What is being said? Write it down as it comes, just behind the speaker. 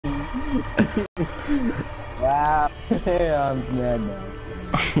Wow. I'm mad now.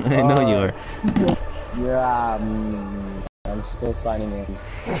 I know you are. Yeah, I'm still signing in.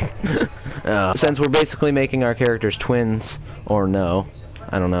 Since we're basically making our characters twins, or no,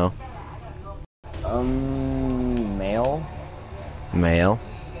 I don't know. Male? Male.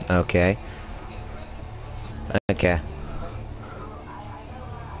 Okay. Okay.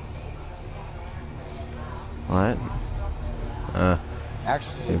 What?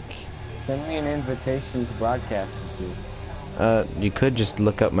 Actually, send me an invitation to broadcast with you. You could just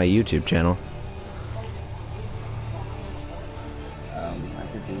look up my YouTube channel. I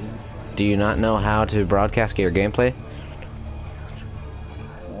could do that. Do you not know how to broadcast your gameplay?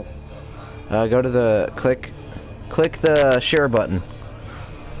 Nope. Go to the click the share button.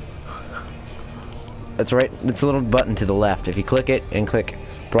 That's right. It's a little button to the left. If you click it and click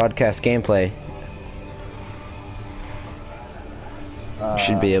broadcast gameplay, you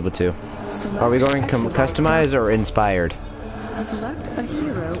should be able to. Are we going customize or inspired? Select a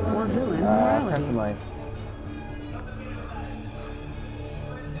hero or villain morality. Customized.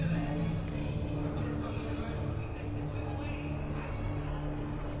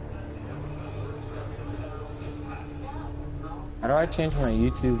 How do I change my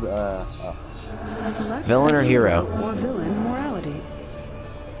YouTube, Select Villain a or hero? Or villain morality.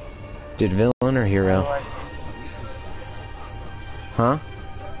 Did villain or How hero? do I change my YouTube? Huh?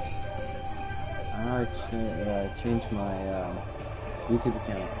 How do I change my, YouTube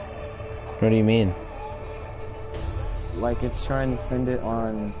account? What do you mean? Like, it's trying to send it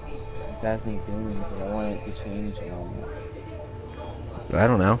on Assassin's Gaming, but I want it to change, I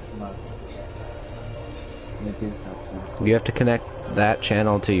don't know. Let me do something. You have to connect that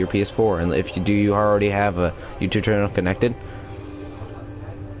channel to your PS4, and if you do, you already have a YouTube channel connected.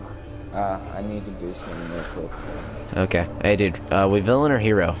 I need to do something real quick. Okay. Hey, dude. We villain or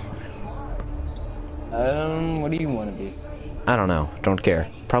hero? What do you want to be? I don't know. Don't care.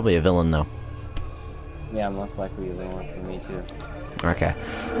 Probably a villain though. Yeah, most likely a villain for me too. Okay.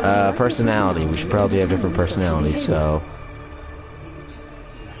 Personality. We should probably have different personalities. So.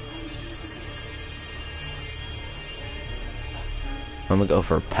 I'm gonna go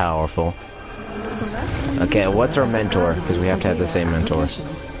for powerful. Okay, what's our mentor? Because we have to have the same mentor.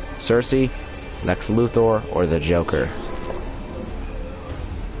 Cersei, Lex Luthor, or the Joker?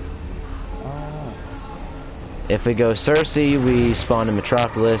 If we go Cersei, we spawn in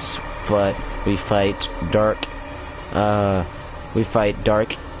Metropolis, but we fight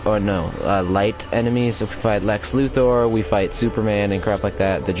light enemies. If we fight Lex Luthor, we fight Superman and crap like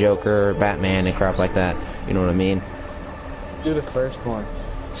that, the Joker, Batman and crap like that. You know what I mean? Do the first one.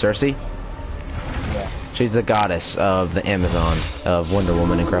 Cersei? Yeah. She's the goddess of the Amazon, of Wonder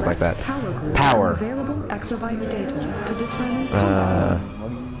Woman and crap like that. Power. Available exabyte data to determine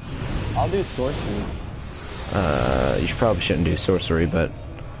I'll do sorcery. You probably shouldn't do sorcery, but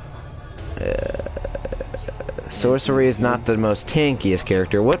sorcery is not the most tankiest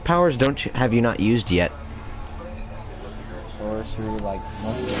character. What powers have you not used yet? Sorcery, like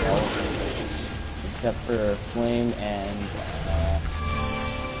mostly all of them, except for flame and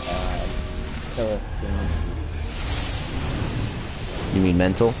telekinesis. You mean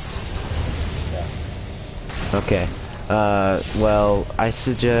mental? Yeah. Okay. Well, I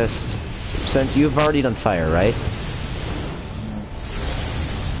suggest, since you've already done fire, right?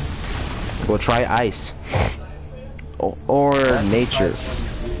 We'll try ice. Or nature.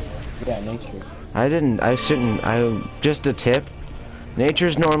 Yeah, nature. Just a tip.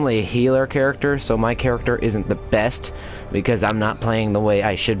 Nature's normally a healer character, so my character isn't the best because I'm not playing the way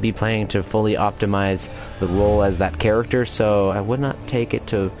I should be playing to fully optimize the role as that character, so I would not take it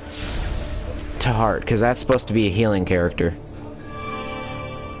to heart, because that's supposed to be a healing character.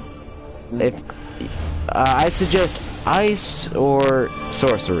 If I suggest ice or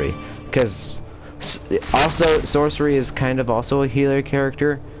sorcery, because also sorcery is kind of also a healer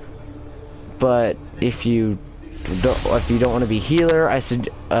character, but if you don't want to be healer, I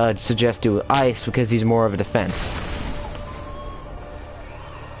suggest do ice because he's more of a defense.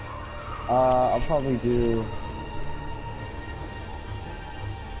 I'll probably do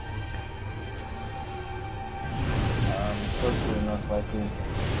sorcery most likely.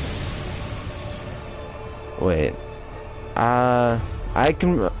 Wait. I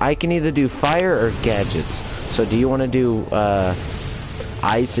can either do fire or gadgets. So do you want to do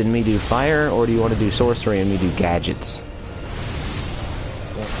ice and me do fire, or do you want to do sorcery and me do gadgets?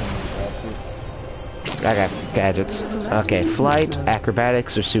 I got gadgets. Okay, flight,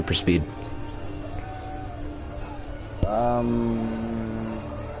 acrobatics, or super speed?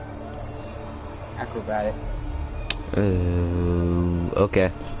 Acrobatics.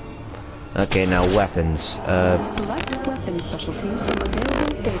 Okay. Okay, now weapons. Select weapon specialty from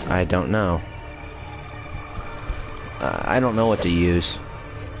available data. I don't know. I don't know what to use.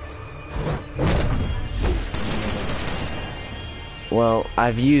 Well,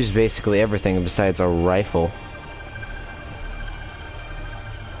 I've used basically everything besides a rifle.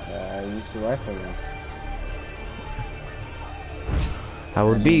 Use the rifle then. I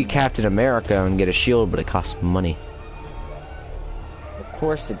would be Captain America and get a shield, but it costs money. Of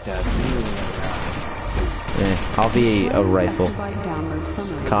course it does. I'll be a rifle. Activate download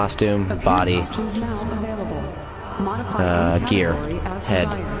summary. Costume, Appear body, costumes now available. Modify any gear, category as head.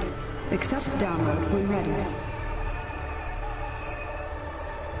 desired. Accept download when ready.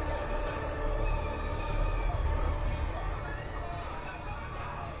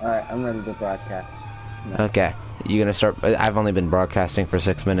 Alright, I'm ready to broadcast. Nice. Okay, you gonna start? I've only been broadcasting for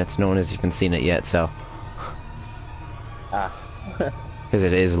 6 minutes. No one has even seen it yet, so Ah. because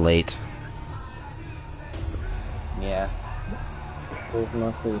it is late. Yeah. There's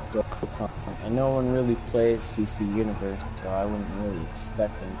mostly adults on. And no one really plays DC Universe, so I wouldn't really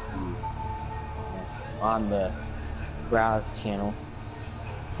expect them to be on the Browse channel.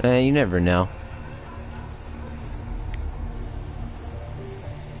 You never know.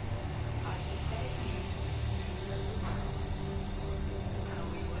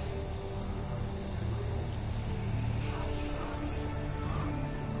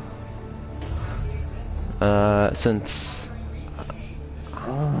 Since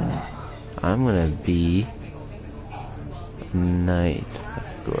I'm gonna be Knight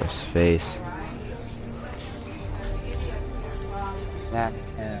of Gross Face. Back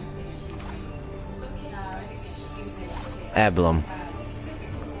and Ablum.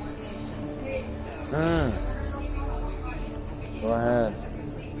 Go ahead.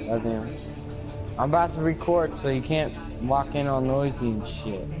 Goddamn. I'm about to record, so you can't walk in all noisy and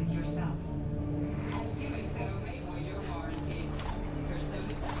shit.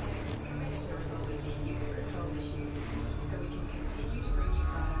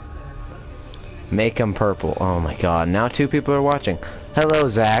 Make him purple. Oh my god, now 2 people are watching. Hello,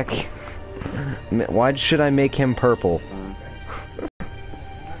 Zach. Why should I make him purple?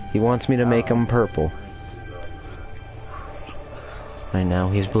 He wants me to make him purple. Right now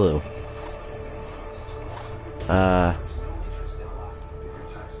he's blue. I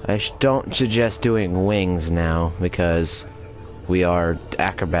don't suggest doing wings now, because we are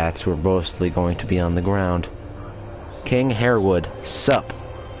acrobats. We're mostly going to be on the ground. King Harewood, sup?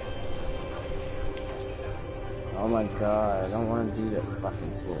 Oh my god, I don't want to do that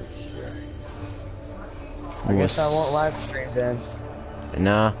fucking bullshit. I I guess guess I won't live stream then.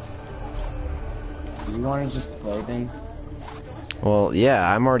 Nah. You want to just play then? Well,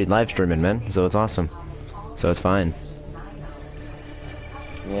 yeah, I'm already live streaming, man, so it's awesome. So it's fine.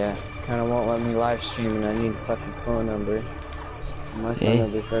 Yeah, kinda won't let me live stream and I need a fucking phone number. My phone Eh?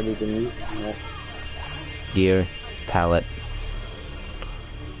 number's already been used. Gear, palette,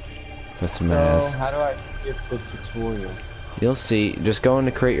 So, customize. how do I skip the tutorial? You'll see. Just go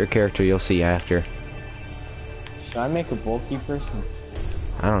into create your character. You'll see after. Should I make a bulky person?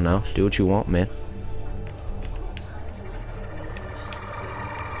 I don't know. Do what you want, man.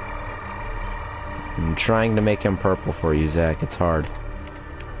 I'm trying to make him purple for you, Zach. It's hard.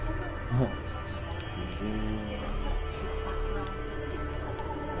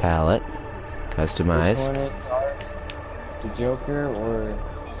 Palette, Which customize. one is ours? The Joker or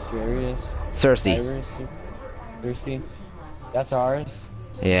Sirius? Cersei. Cersei? That's ours?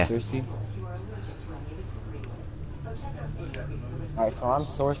 Yeah. Cersei? Alright, so I'm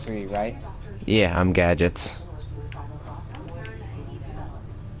sorcery, right? Yeah, I'm gadgets.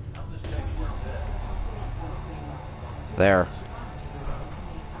 There.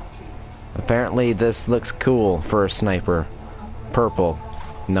 Apparently this looks cool for a sniper. Purple.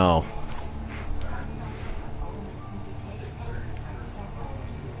 No.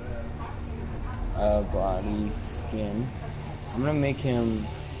 Body, skin. I'm gonna make him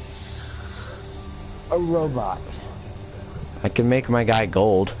a robot. I can make my guy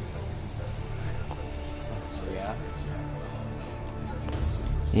gold. Yeah.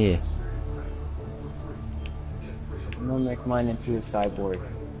 Yeah. I'm gonna make mine into a cyborg.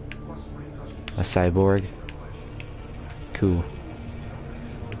 A cyborg. Cool.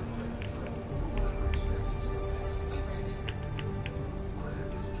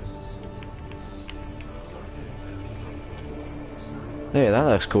 There, that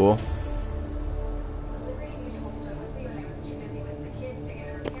looks cool.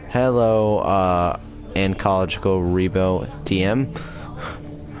 Hello, Ancological Rebo TM.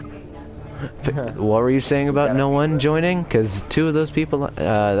 What were you saying about no one joining? Because two of those people,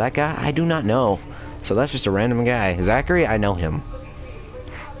 that guy, I do not know. So that's just a random guy. Zachary, I know him.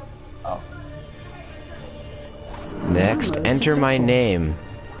 Oh. Next, enter my name.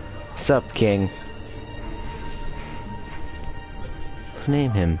 Sup, King.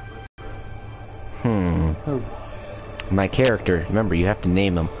 Name him. Who? My character. Remember, you have to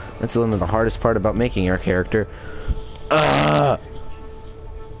name him. That's one of the hardest part about making your character.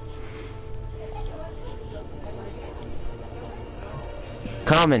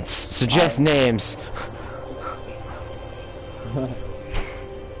 Comments. Suggest names.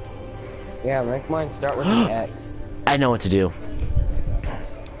 Yeah, make mine start with an X. I know what to do.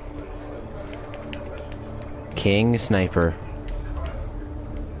 King Sniper.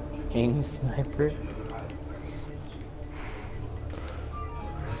 King Sniper.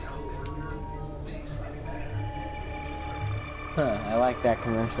 Huh, I like that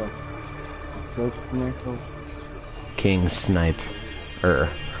commercial. The soap commercials. King Sniper.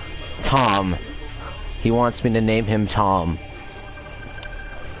 Tom. He wants me to name him Tom.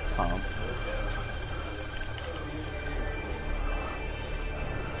 Tom.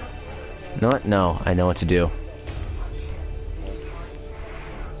 No, what? No, I know what to do.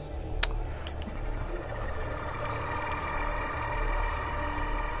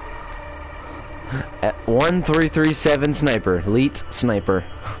 At 1337 Sniper. Elite Sniper.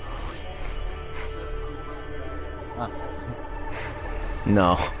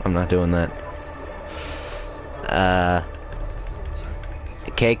 No, I'm not doing that.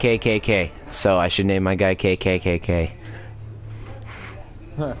 KKKK. So I should name my guy KKKK.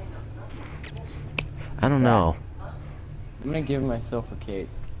 Huh. I don't know. I'm gonna give myself a cape.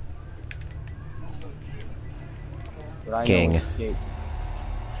 But I King. know it's cape.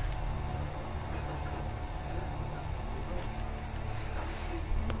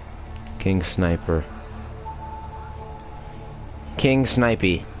 King Sniper. King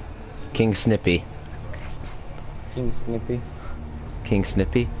Snipey. King Snippy. King Snippy. King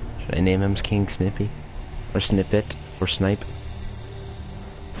Snippy? Should I name him King Snippy? Or Snippet? Or Snipe?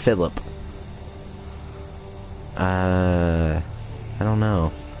 Philip. I don't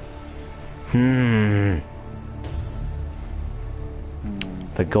know.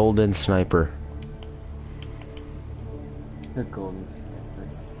 The Golden Sniper. The golden sniper.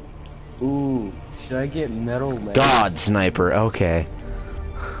 Ooh, should I get metal legs? God Sniper, okay.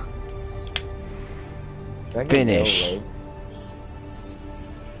 Should I get Finish. metal legs?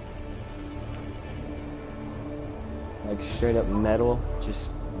 Like straight up metal,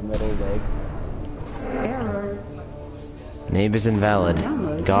 just metal legs. Error. Name is invalid.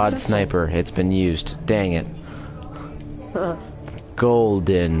 Download God successful. Sniper, it's been used. Dang it.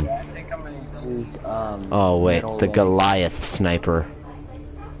 Golden. I think I'm gonna use Oh wait, metal the legs. Goliath Sniper.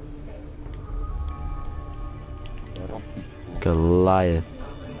 Goliath.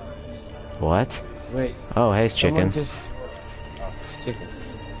 What? Wait. Oh, hey, it's someone chicken. Just... Oh, it's chicken.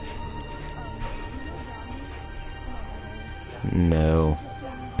 No.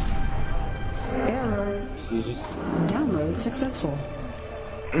 Error. Jesus. Download successful.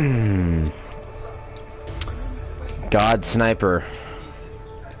 God Sniper.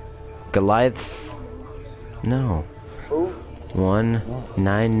 Goliath. No. Who?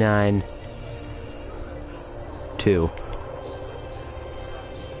 1992.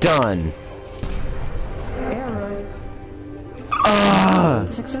 Done. Error. Ah!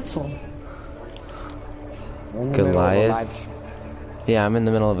 Successful. We're in the middle of a Goliath. live stream. Yeah, I'm in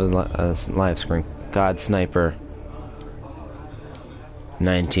the middle of a live screen. God Sniper.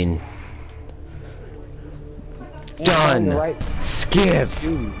 19. Done. Right. Skip.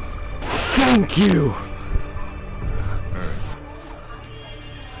 Shoes. Thank you.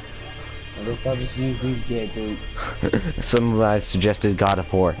 I guess I'll just use these gay boots. Somebody suggested God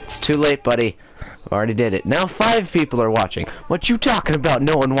of War. It's too late, buddy. I already did it. Now 5 people are watching. What you talking about?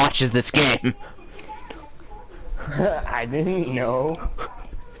 No one watches this game. I didn't know.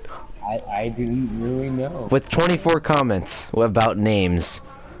 I didn't really know. With 24 comments about names.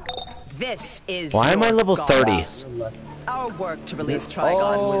 This is Why am I your level gods. 30? Our work to release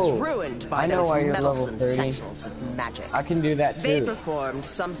Trigon Oh, was ruined by I know those why you're level meddlesome 30. sentinels of magic. I can do that They too. performed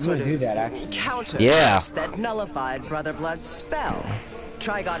some I'm sort gonna do of that, actually. counter Yeah. that nullified Brother Blood's spell.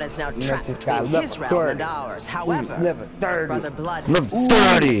 Trigon is now Make trapped this guy between level his realm 30. and ours. However, level 30. Brother Blood Level has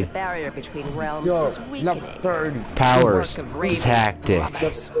 30. the barrier between realms Yo, is level weakening. 30. Powers. The work of Raven Tactic.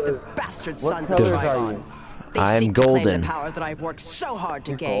 brothers, the bastard What sons of colors are Trigon. you? They I'm seek to claim golden. the power that I've worked so hard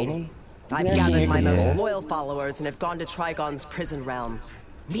to You're gain. golden? I've Yeah, gathered my yeah. most loyal followers and have gone to Trigon's prison realm.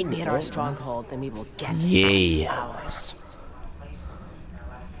 Meet me at our stronghold, and we will get Yay. what's ours.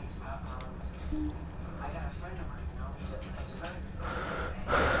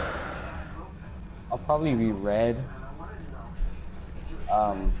 probably be red,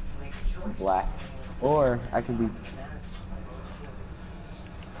 black, or I could be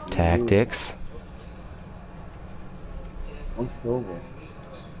Tactics. blue or silver.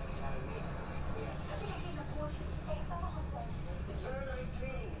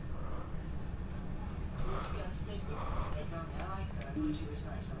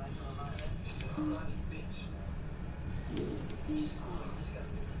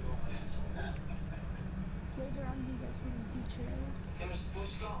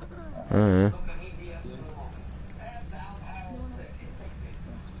 Uh,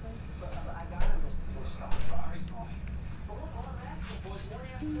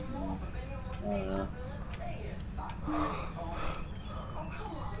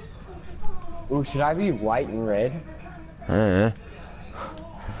 Ooh, should I be white and red? uh.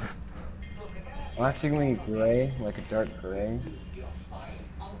 I'm actually gonna be gray, like a dark gray.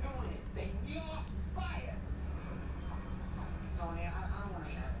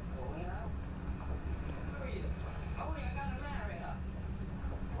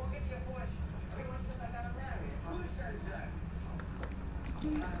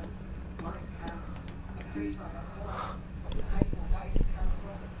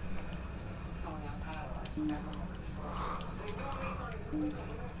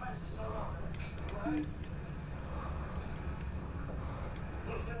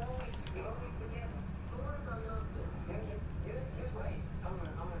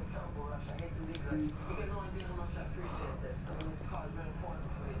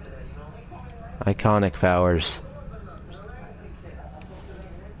 Iconic powers.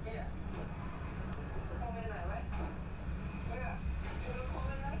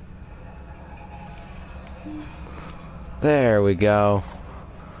 There we go.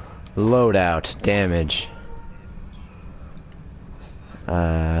 Loadout damage.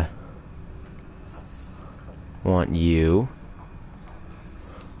 Want you.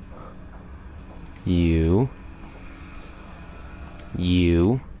 You.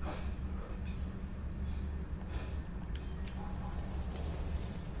 You.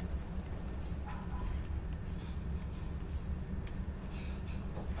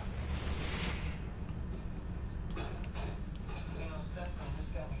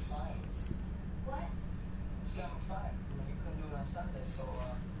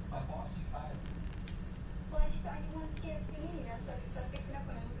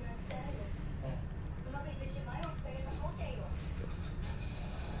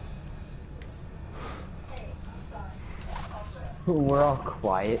 We're all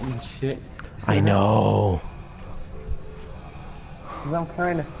quiet and shit. I know. Cause I'm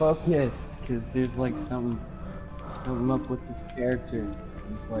kind of focused. Cause there's like something up with this character.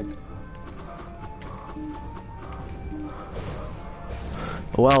 It's like,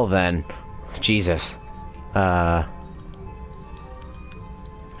 Well then. Jesus. Health.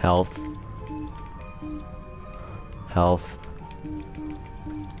 Health.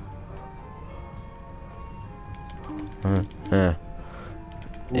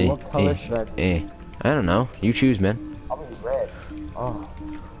 what color should I be? I don't know. You choose, man. I'll be red. Oh,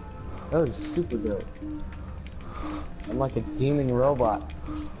 that was super dope. I'm like a demon robot.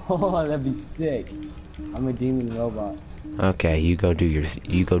 Oh, that'd be sick. I'm a demon robot. Okay, you go do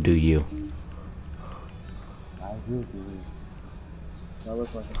you. I will be. I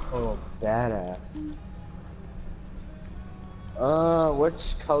look like a total badass.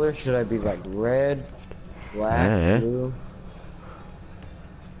 Which color should I be? Like red, black, blue?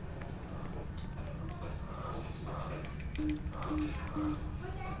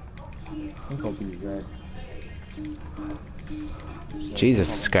 I think I'll be red. Jesus,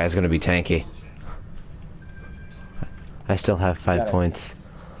 this guy's gonna be tanky. I still have 5 points.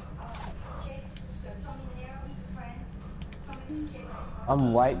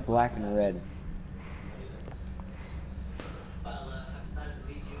 I'm white, black, and red.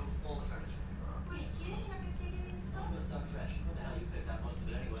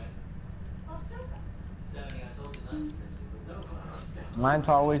 Mine's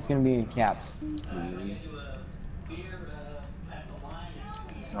always gonna be in caps.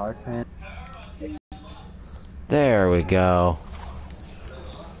 Zartan. There we go.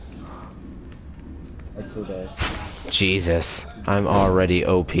 Exodus. Jesus, I'm already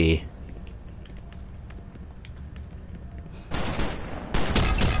OP.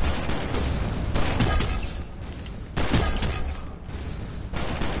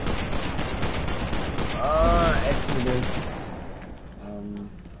 Exodus.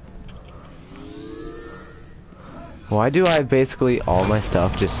 Why do I basically all my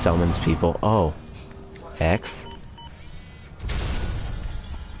stuff just summons people? Oh. X.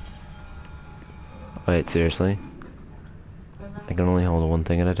 Wait, seriously? I can only hold one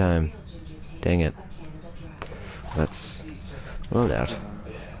thing at a time. Dang it. Let's load out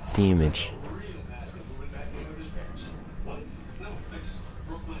the image.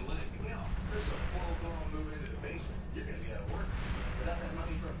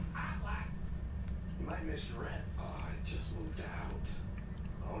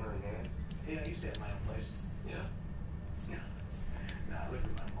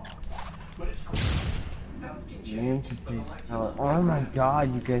 Oh my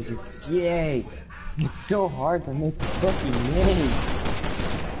god, you guys are gay! It's so hard to make a fucking name!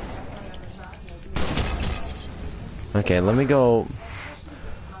 Okay, let me go...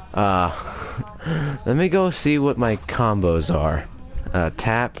 let me go see what my combos are.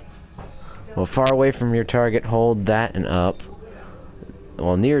 Tap. Well, far away from your target, hold that and up.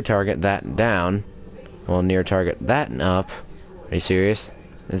 Well, near target, that and down. Well, near target, that and up. Are you serious?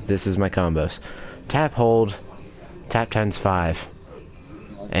 This is my combos. Tap, hold. Tap times 5.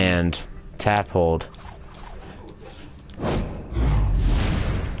 And tap, hold.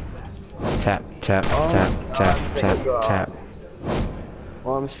 Tap, tap, tap, tap, tap, tap.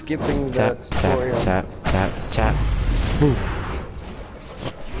 Well, I'm skipping the Tap, tutorial. tap, tap, tap, tap. Boom.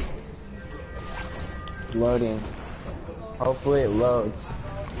 It's loading. Hopefully it loads.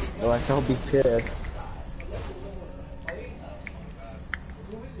 Otherwise I'll be pissed.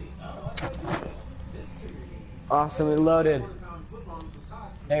 Awesome, it loaded.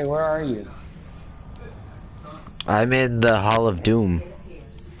 Hey, where are you? I'm in the Hall of Doom.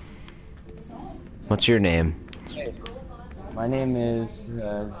 What's your name? Hey. My name is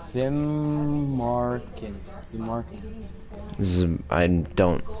Zimmarkin. I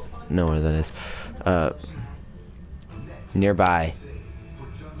don't know where that is. Nearby.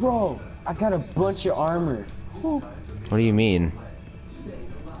 Bro, I got a bunch of armor. Whew. What do you mean?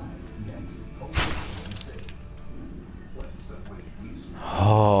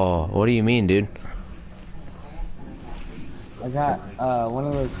 Oh, what do you mean, dude? I got one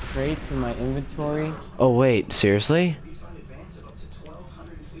of those crates in my inventory. Oh wait, seriously?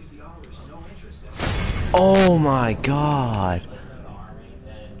 Oh my god.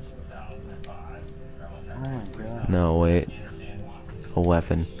 Oh my god. No, wait. A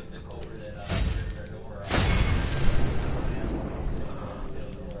weapon.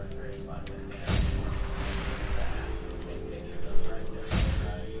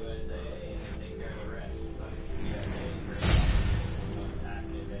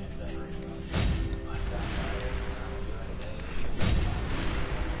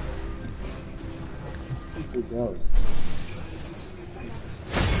 Super dope.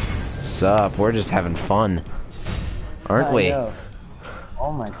 Sup? We're just having fun, aren't I we? know.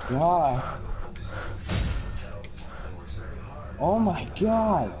 Oh my god. Oh my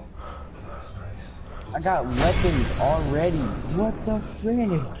god. I got weapons already. What the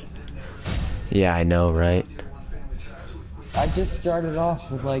frick? Yeah, I know, right? I just started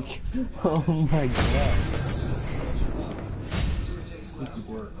off with like, oh my god. Super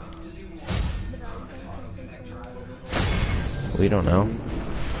dope. We don't know.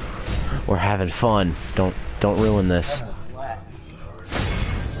 We're having fun. Don't ruin this.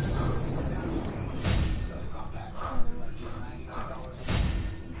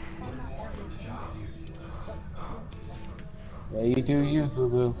 Yeah, you do you, boo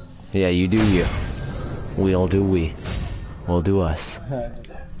boo. Yeah, you do you. We'll do we. We'll do us. I'm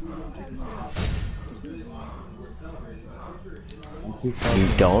too You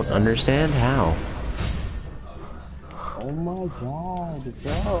fucking. don't understand how? Oh my god,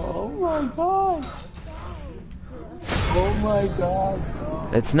 bro. Oh my god. Oh my god, bro.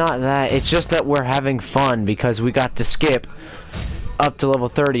 It's not that. It's just that we're having fun because we got to skip up to level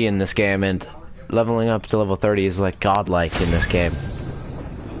 30 in this game, and leveling up to level 30 is like godlike in this game.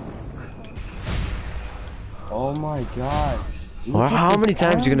 Oh my god. Well, Look at how this many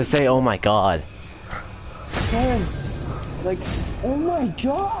times are you arm. gonna say, "Oh my god"? Ten. Like, oh my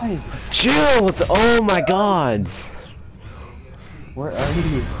god. Chill with the "Oh my gods." Where are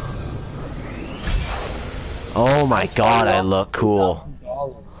you? Oh my god, I look cool.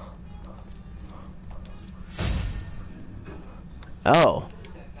 $2,000. Oh.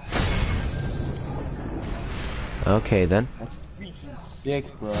 Okay then. That's freaking sick,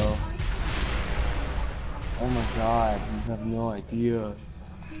 bro. Oh my god, you have no idea.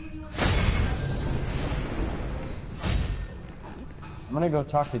 I'm gonna go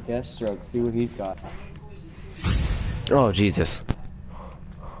talk to Deathstroke, see what he's got. Oh Jesus.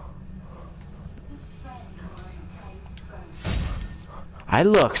 I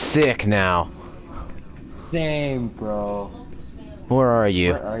look sick now. Same, bro. Where are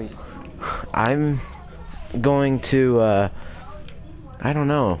you? Where are you? I'm going to, I don't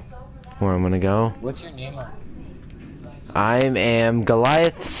know where I'm gonna go. What's your name? I am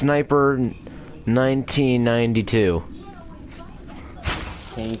Goliath Sniper 1992.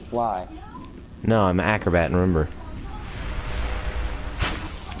 Can you fly? No, I'm an acrobat, remember.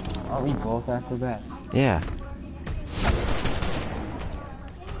 Aren't we both acrobats? Yeah.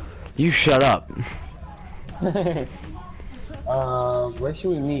 You shut up. Where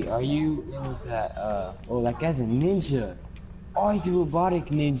should we meet? Are you in that, oh, that guy's a ninja. Oh, he's a robotic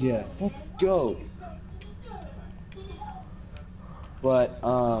ninja. That's dope. But,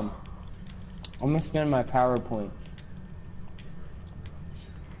 I'm gonna spend my power points.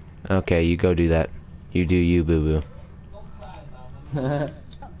 Okay, you go do that. You do you, boo-boo.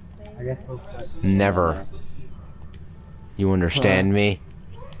 I guess I'll start saying Never. that. You understand me?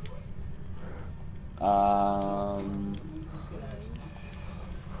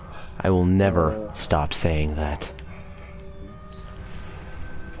 I will never stop saying that.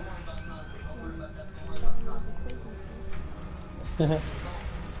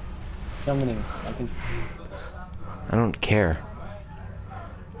 Summoning. I can see. I don't care.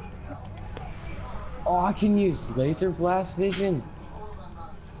 Oh, I can use laser blast vision.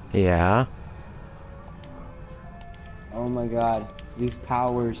 Yeah. Oh my god, these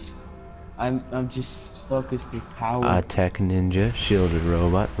powers. I'm just focused with power. Tech Ninja, Shielded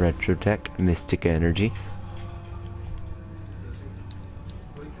Robot, Retro Tech, Mystic Energy.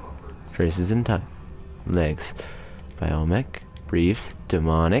 Traces in Time. Legs. Biomech. Briefs.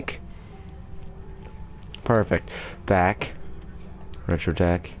 Demonic. Perfect. Back. Retro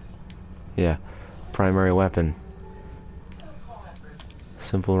Tech. Yeah. Primary weapon.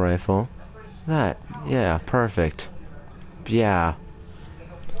 Simple rifle. That. Yeah, perfect. Yeah.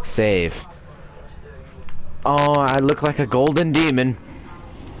 Save. Oh, I look like a golden demon.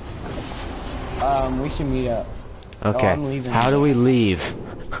 We should meet up. Okay. I'm leaving. How do we leave?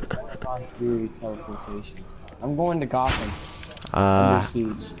 On Fury teleportation. I'm going to Gotham. Under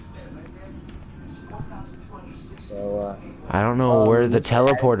siege. So, I don't know where the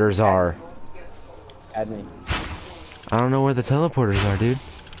teleporters are. add me. I don't know where the teleporters are, dude.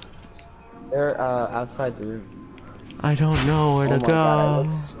 They're, outside the room. I don't know where Oh to my go. god, I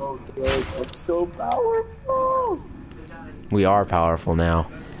look so dope. I'm so powerful. We are powerful now.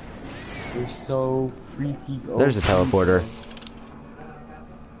 You're so freaky. There's a teleporter.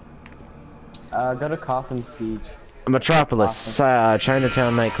 Go to Gotham Siege. Metropolis,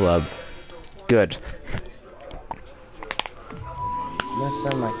 Chinatown nightclub. Good. I'm gonna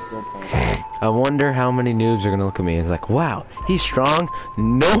spend my skill points. I wonder how many noobs are gonna look at me and like, wow, he's strong?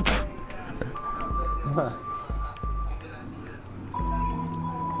 Nope.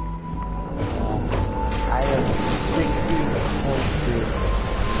 I have 60 points to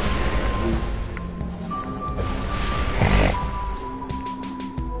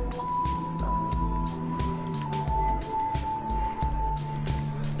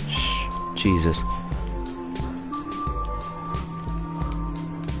Jesus.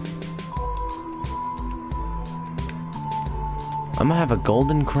 I'm gonna have a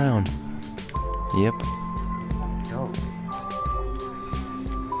golden crown. Yep. Let's go.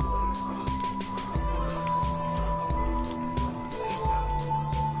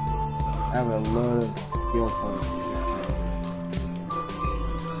 I have a load of skill points.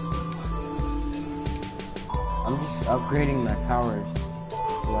 I'm just upgrading my powers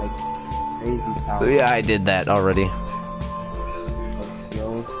to like crazy powers. Yeah, I did that already. Like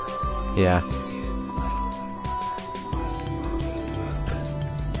skills. Yeah.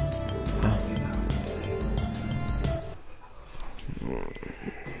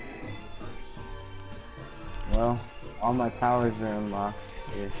 Well, all my powers are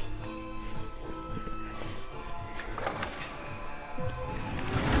unlocked-ish.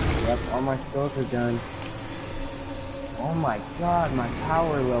 Yep, all my skills are done. Oh my god, my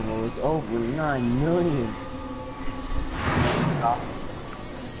power level is over 9 million.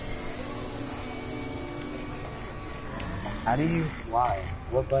 How do you fly?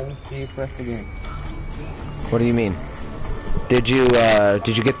 What buttons do you press again? What do you mean? Did you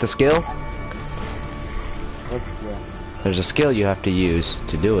get the skill? What skill? There's a skill you have to use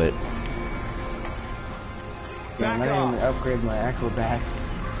to do it. Damn, I didn't even upgrade my acrobats.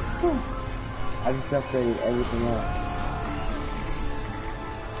 I just upgraded everything else.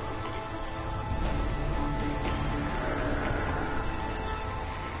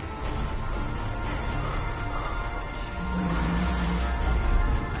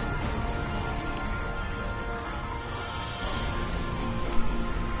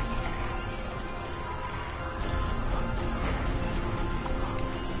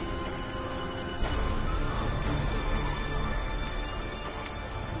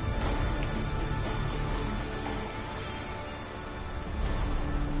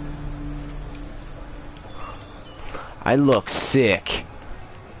 I look sick.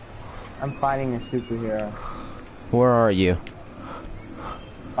 I'm fighting a superhero. Where are you?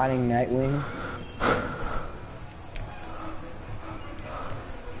 Fighting Nightwing.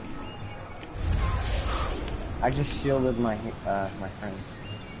 I just shielded my my friends.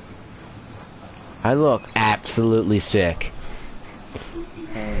 I look absolutely sick.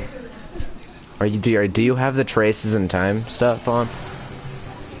 Same. Do you have the traces and time stuff on?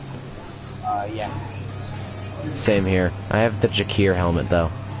 Yeah. Same here. I have the Jakir helmet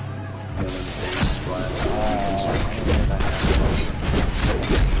though. I'm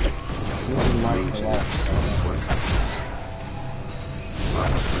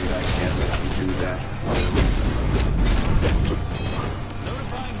afraid I can't let you do that.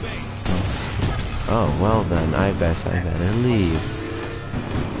 Oh, well then, I guess I better leave.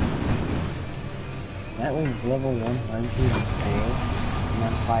 That one's level 104, and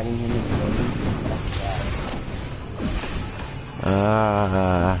I'm fighting him in the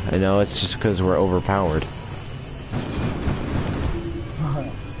I know it's just because we're overpowered.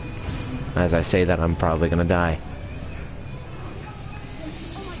 As I say that, I'm probably gonna die.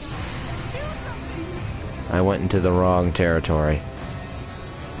 I went into the wrong territory.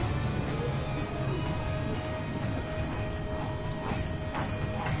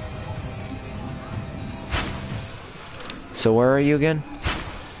 So where are you again?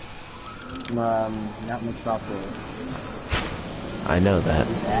 Not Metropolis. I know that.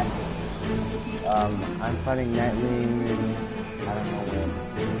 I'm fighting Nightwing. I don't know where.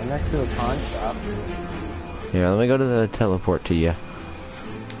 I'm next to a pawn shop. Yeah, let me go to the teleport to you.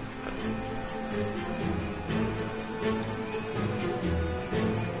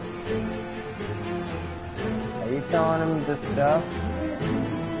 Are you telling him the stuff?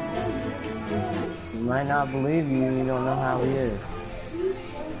 He might not believe you. You don't know how he is.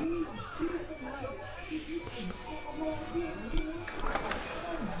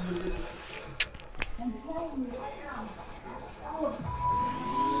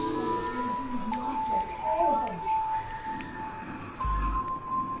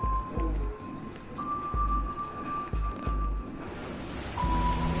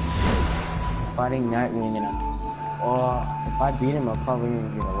 Fighting Nightwing and if I beat him, I'm probably gonna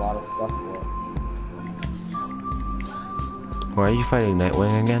get a lot of stuff for it. Why are you fighting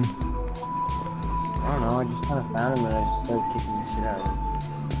Nightwing again? I don't know, I just kind of found him and I just started kicking the shit out of him.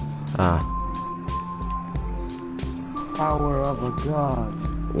 Ah. Power of a god.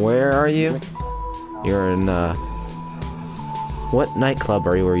 Where are you? You're in, what nightclub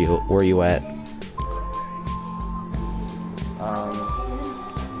were you at?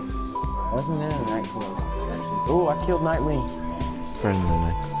 Wasn't in a nightclub, actually. Oh, I killed Nightwing. Friend of the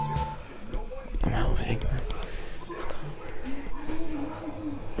night. I'm helping.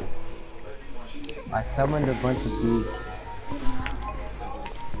 I summoned a bunch of bees.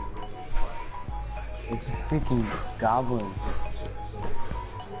 It's a freaking goblin.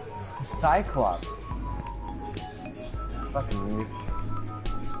 It's a Cyclops. Fucking weird.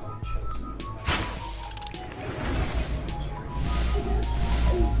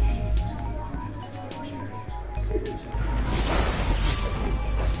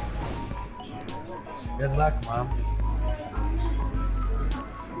 Good luck, Mom.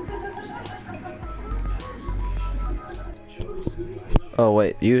 Oh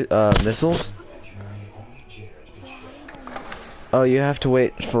wait, you, missiles? Oh, you have to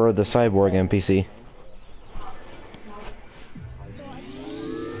wait for the cyborg NPC.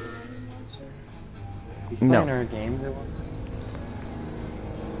 He's No. playing our game.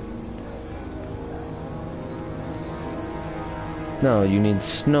 No, you need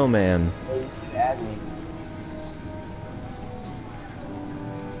Snowman.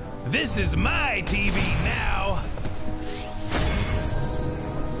 This is my TV now.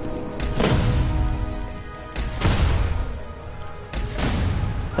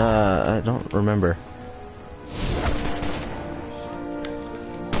 I don't remember.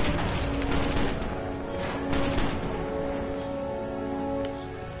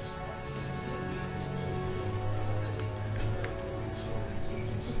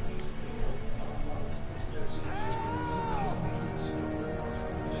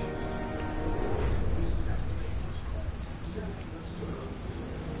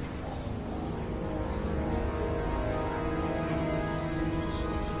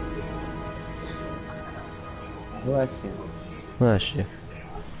 Bless you. Bless you.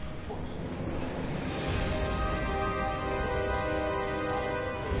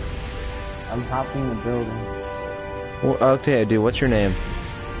 I'm hopping the building. Well, okay, dude, what's your name?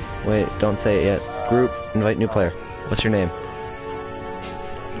 Wait, don't say it yet. Group, invite new player. What's your name?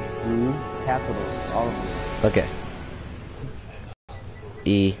 Z capitals, all of them. Okay.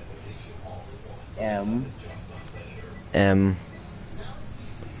 E M M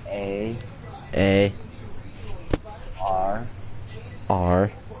A A R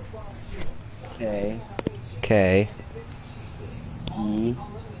R K K E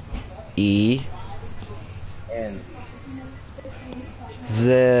E N.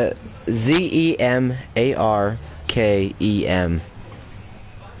 Zemarkem.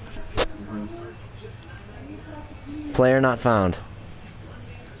 Player not found.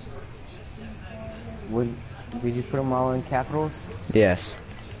 Did you put them all in capitals? Yes.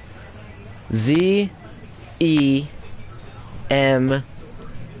 Zemarkem.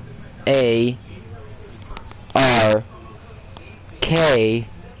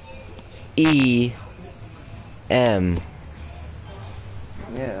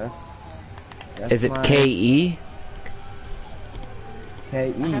 Yes. Is it KE?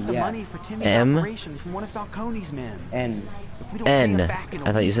 K-E, I got the yeah. money for Timmy's M? operation from one of Falcone's men. N. If we don't pay him N. back in a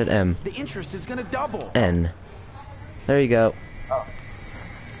I thought you week, said M. the interest is gonna double. N. There you go. Oh.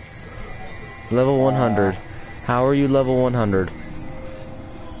 Level 100. How are you level 100?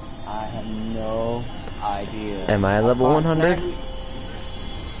 I have no idea. Am I level 100?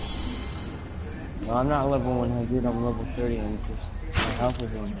 No, I'm not level 100. I'm level 30 and just my health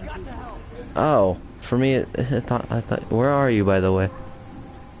is 100. Oh, for me, I thought. Where are you, by the way?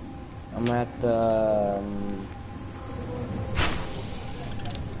 I'm at the.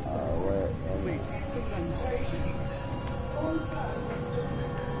 Where?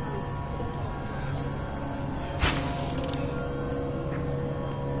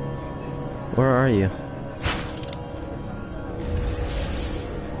 Where are you?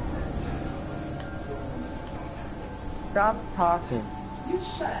 Stop talking. You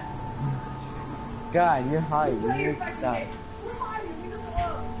shut. God, you're high. You need to stop.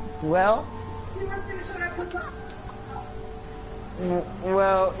 Well.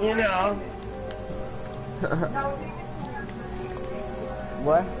 Well, you know.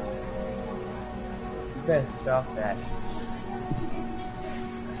 What? You better stop that.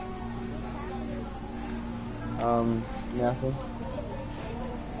 Nothing.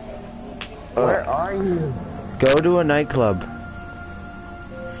 Where are you? Go to a nightclub.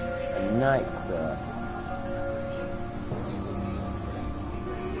 A nightclub.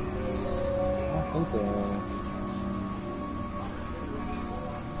 I think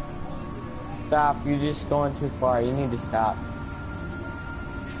Stop, you're just going too far. You need to stop.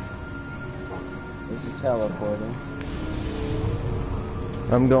 There's a teleporting.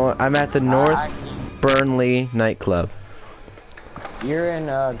 I'm at the North Burnley nightclub. You're in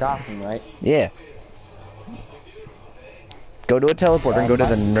Gotham, right? Yeah. Go to a teleporter and go to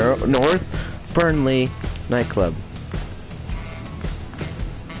the North Burnley nightclub.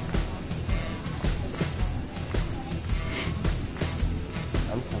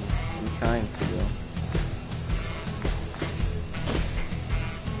 I'm coming. I'm trying to go.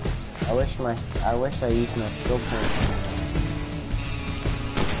 I wish I used my skill point.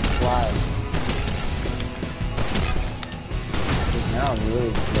 Fly. Now I'm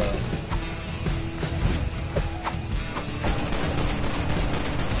really slow.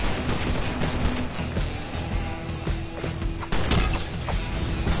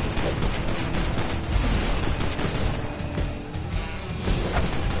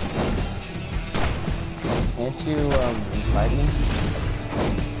 Can't you invite me?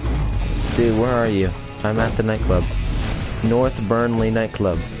 Dude, where are you? I'm at the nightclub. North Burnley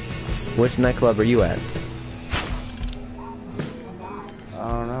nightclub. Which nightclub are you at? I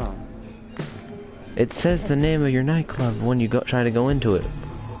don't know. It says the name of your nightclub when you try to go into it.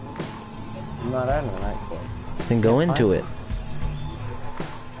 I'm not at a nightclub. Then go Can't into find it.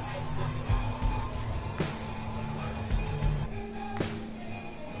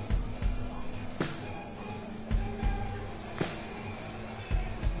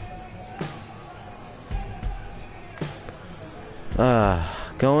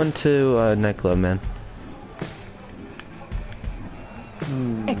 Go into a nightclub, man.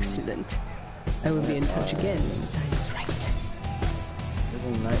 Excellent. I will be in touch again when the time is right. There's a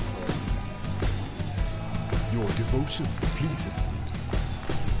nightclub. Your devotion pleases me.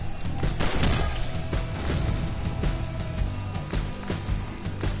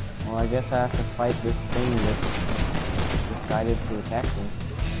 Well, I guess I have to fight this thing that's decided to attack me.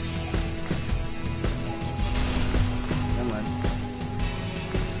 Come on.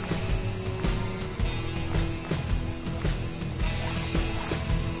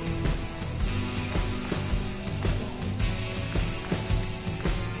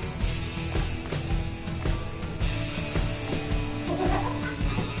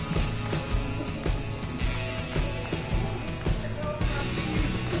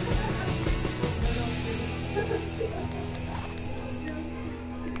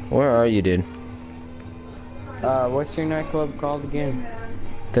 Where are you, dude? What's your nightclub called again?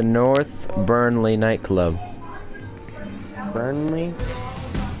 The North Burnley nightclub. Burnley?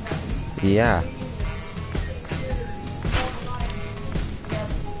 Yeah.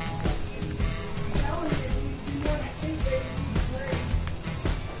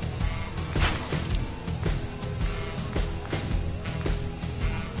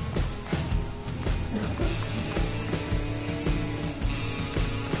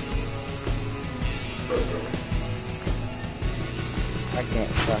 I can't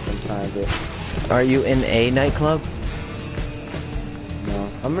fucking find it. Are you in a nightclub? No.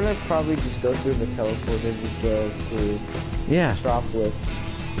 I'm gonna probably just go through the teleporter to go to Yeah. Metropolis.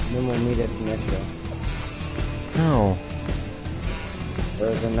 And then we'll meet at the metro. No. Or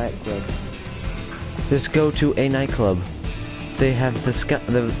the nightclub. Just go to a nightclub. They have the sky,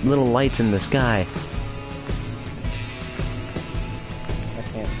 the little lights in the sky. I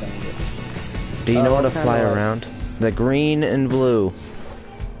can't find it. Do you know how to what kind fly of lights? around? The green and blue.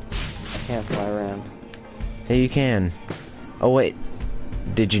 I can't fly around. Yeah, you can. Oh wait,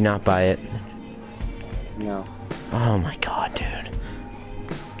 did you not buy it? No. Oh my god, dude.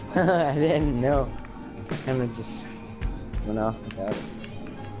 I didn't know. And it just went off without it.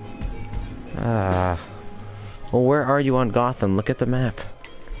 Ah. Well, where are you on Gotham? Look at the map.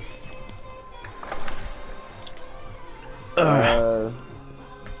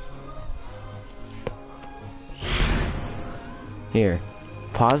 Here.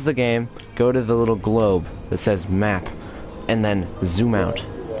 Pause the game, go to the little globe that says map, and then zoom out.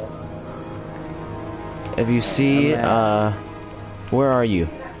 If you see, where are you?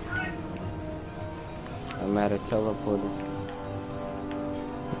 I'm at a teleporter.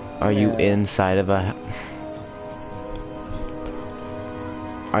 Are you Yeah. inside of a...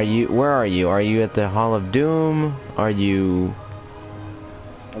 where are you? Are you at the Hall of Doom? Are you...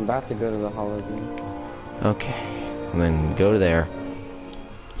 I'm about to go to the holiday. Okay, then go there.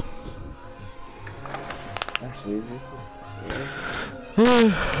 Actually, is this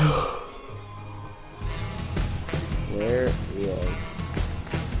where is?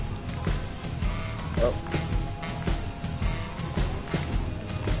 Oh,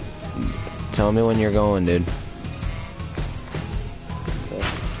 Tell me when you're going, dude. okay.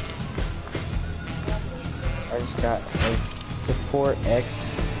 I just got a support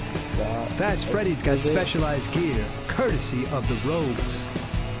X. Fast Freddy's got specialized gear, courtesy of the Rogues.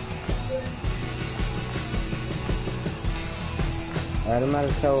 Alright, I'm at a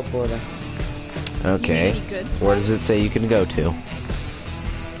teleporter. Okay. any goods Where from? does it say you can go to?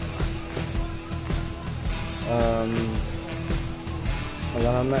 Hold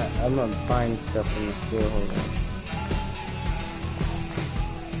on, I'm gonna find stuff in the store. Hold on.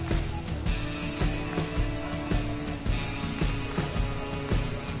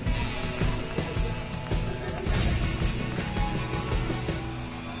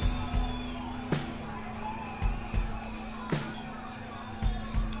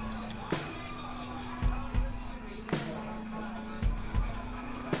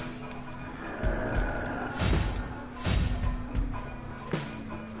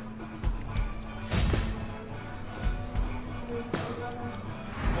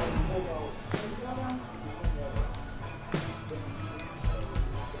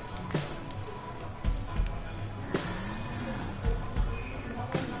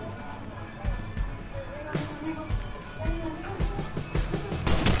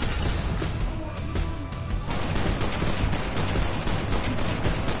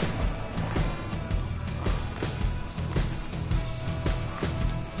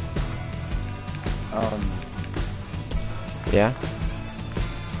 Yeah?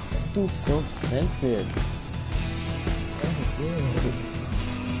 Everything's so expensive. So good.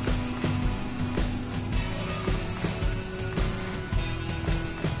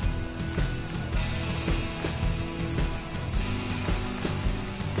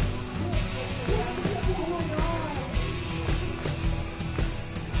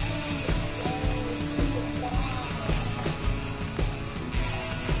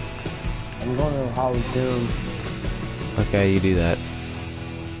 I'm going to the Hall of Doom. Okay, you do that.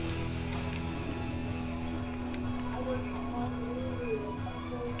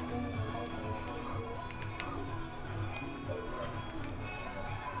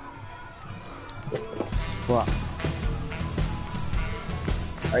 Fuck.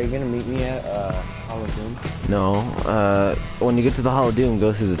 Are you gonna meet me at Hall of Doom? No, when you get to the Hall of Doom,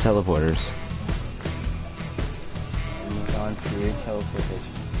 go through the teleporters. I'm gone through your teleportation.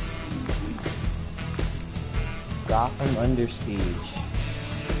 Gotham under siege.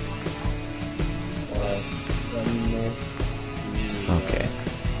 From this. Okay.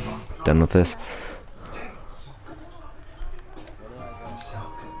 done with this.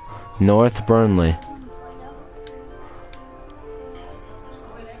 North Burnley.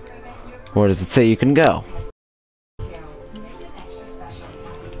 Where does it say you can go?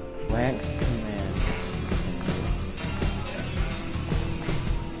 Ranks command.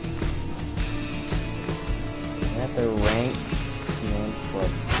 At the ranks command club.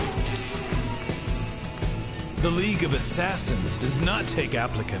 The League of Assassins does not take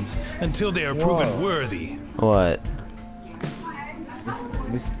applicants until they are proven worthy. What?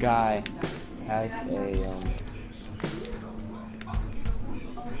 This guy has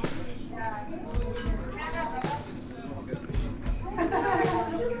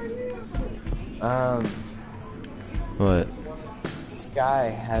What? this guy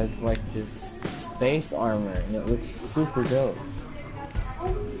has like this space armor and it looks super dope.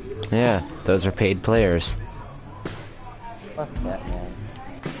 Yeah, those are paid players. Fuck that, man.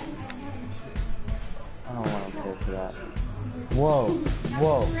 I don't want to pay for that. Whoa,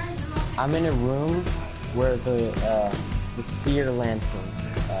 whoa. I'm in a room where the fear lantern,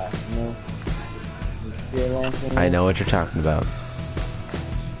 you know? The fear lantern I know is? what you're talking about.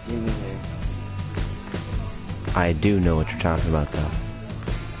 Give me here. I do know what you're talking about, though.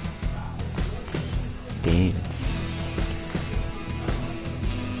 Dance.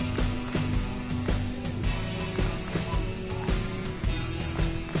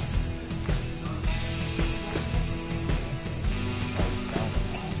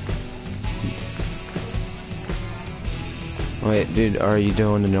 Wait, dude, are you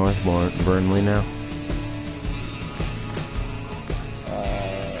doing the North Burnley now?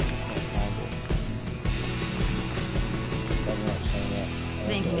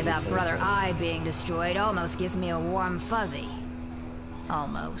 Thinking about Brother Eye being destroyed almost gives me a warm fuzzy.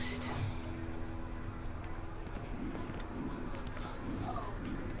 Almost.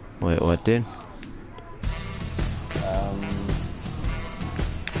 Wait, what, dude?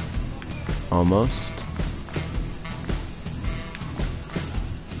 Almost.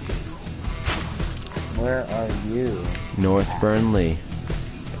 Where are you? North Burnley.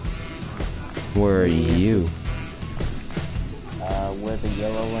 Where are you? Where the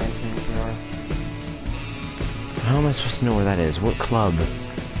yellow lanterns are. How am I supposed to know where that is? What club?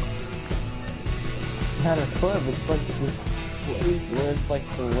 It's not a club, it's like this place where it's like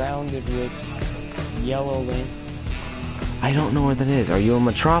surrounded with yellow lanterns. I don't know where that is. Are you in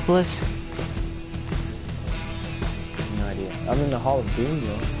Metropolis? No idea. I'm in the Hall of Doom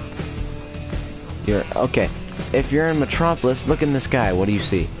though. You're okay. If you're in Metropolis, look in the sky. What do you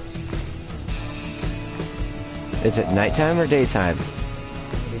see? Is it nighttime or daytime?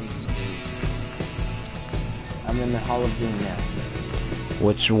 I'm in the Hall of Doom now.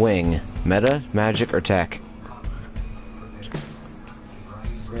 Which wing? Meta, magic, or tech?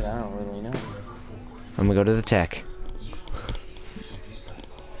 Shit, I don't really know. I'm gonna go to the tech.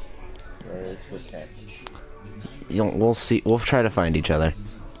 Where is the tech? We'll see. We'll try to find each other.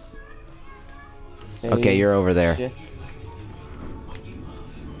 Okay, you're over there. Shift.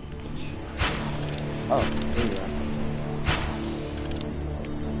 Oh, there you are.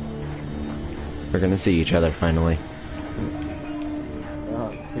 We're gonna see each other finally. Oh,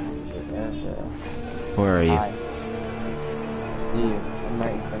 it took me forever. Where are you? Hi. See you. I'm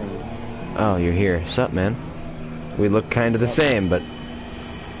right in front of you. Oh, you're here. Sup, man? We look kind of the same, but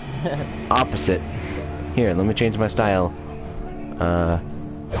opposite. Here, let me change my style.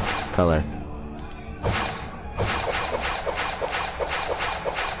 Color.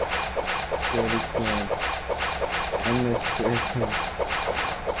 Surely can. I'm this circus.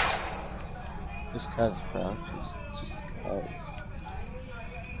 Just cuz, bro. Just cuz.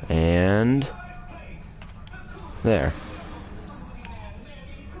 And there.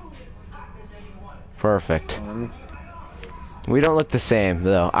 Perfect. We don't look the same,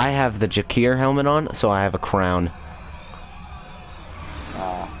 though. I have the Jakir helmet on, so I have a crown.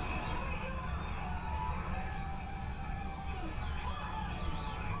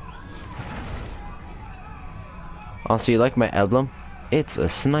 Also, you like my emblem? It's a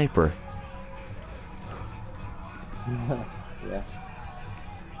sniper. Yeah.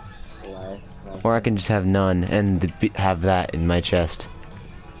 Nice. Or I can just have none and have that in my chest.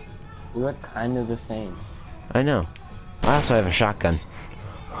 We look kind of the same. I know. I also have a shotgun.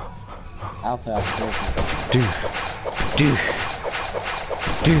 I also have shotgun. Dude.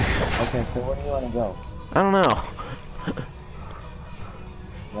 Okay, so where do you want to go? I don't know.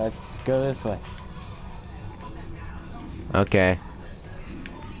 Let's go this way. Okay.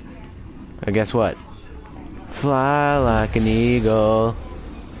 I guess what? Fly like an eagle.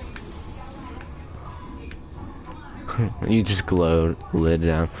 You just glowed, lid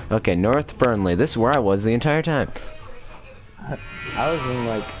down. Okay, North Burnley. This is where I was the entire time. I was in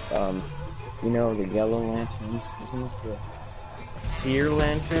like, you know, the yellow lanterns, isn't it the fear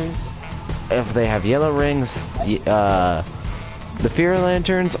lanterns? If they have yellow rings, the fear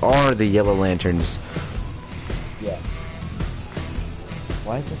lanterns are the yellow lanterns. Yeah.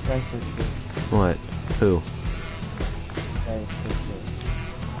 Why is this guy so short? What? Who? Guy is so short.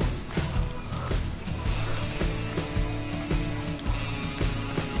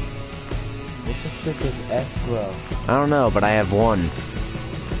 What the frick is escrow? I don't know, but I have one.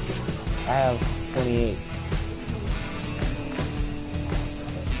 I have 28.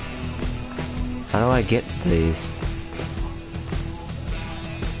 How do I get these?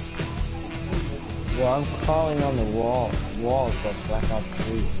 Well, I'm crawling on the walls like Black Ops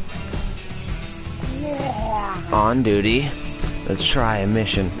 3. On duty. Let's try a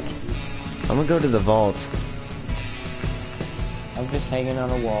mission. I'm gonna go to the vault. I'm just hanging on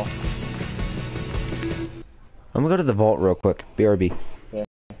a wall. I'm gonna go to the vault real quick. BRB. Yeah.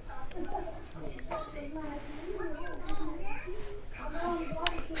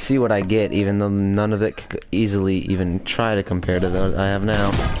 See what I get, even though none of it could easily even try to compare to what I have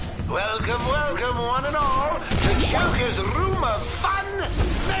now. Welcome, welcome, one and all, to Joker's Room of Fun,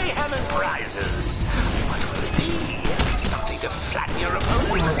 Mayhem, and Prizes. What will it be? Something to flatten your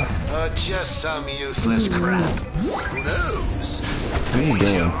opponents? Or just some useless crap? Who knows? What are you Use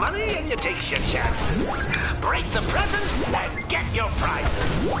your doing? money and you take your chances. Break the presents and get your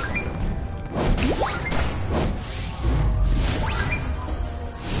prizes.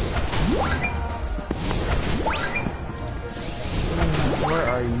 Where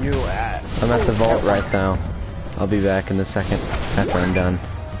are you at? I'm at the vault right now. I'll be back in a second after I'm done.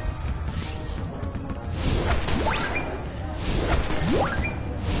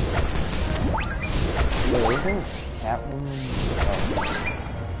 Wait, isn't Catwoman?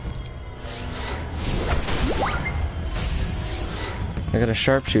 I got a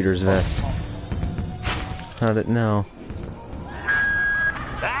sharpshooter's vest. How'd it know?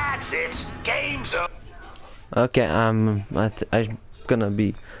 That's it. Game's over. Okay, I'm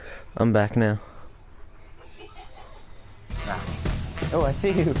back now. Oh, I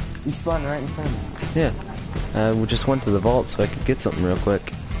see you. You spawned right in front of me. Yeah. We just went to the vault so I could get something real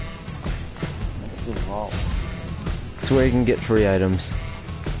quick. What's the vault? It's where you can get free items.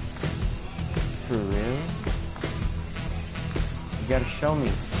 For real? You gotta show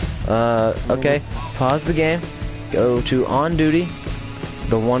me. Okay. Pause the game. Go to on duty.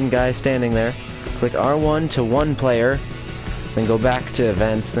 The one guy standing there. Click R1 to one player. Then go back to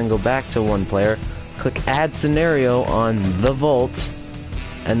events. Then go back to one player. Click add scenario on the vault.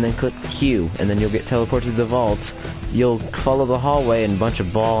 And then click Q. And then you'll get teleported to the vault. You'll follow the hallway and a bunch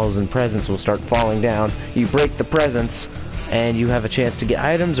of balls and presents will start falling down. You break the presents. And you have a chance to get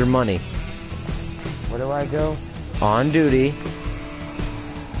items or money. Where do I go? On duty.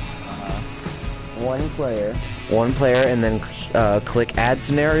 One player. One player, and then click add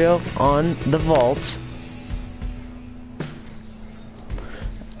scenario on the vault.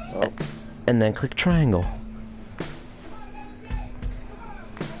 Oh. And then click triangle.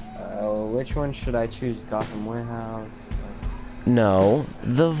 Which one should I choose? Gotham Warehouse? No,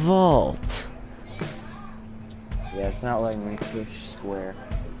 the vault. Yeah, it's not letting me push square.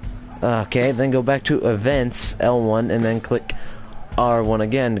 Okay, then go back to events, L1, and then click R1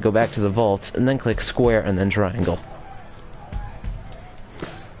 again to go back to the vaults, and then click square and then triangle.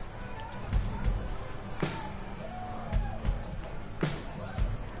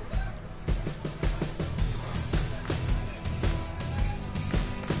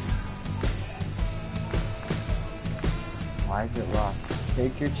 Why is it locked?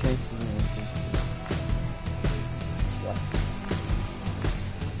 Take your chances. Yeah.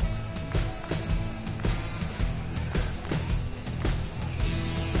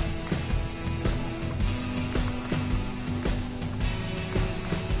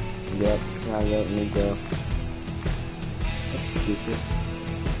 Yep, it's not letting me go. That's stupid.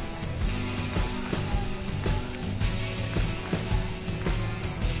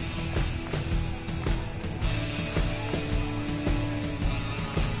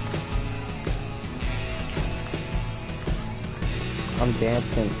 I'm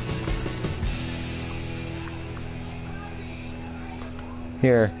dancing.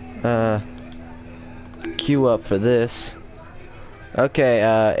 Here, queue up for this. Okay,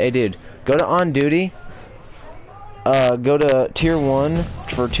 hey dude, go to on duty. Go to tier 1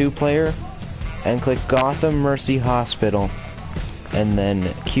 for 2-player, and click Gotham Mercy Hospital, and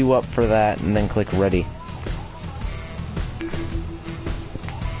then queue up for that, and then click ready.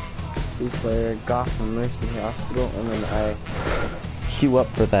 Player, Gotham Mercy Hospital, and then I queue up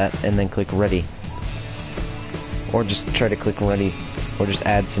for that and then click ready. Or just try to click ready. Or just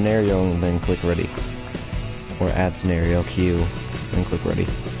add scenario and then click ready. Or add scenario, queue, and click ready.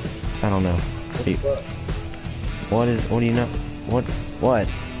 I don't know. What do you know? What?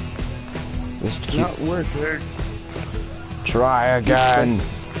 This It's not working. Try again.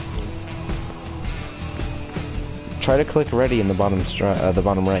 Try to click ready in the bottom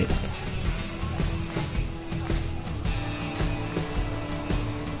right.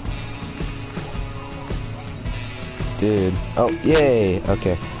 Dude. Oh, yay.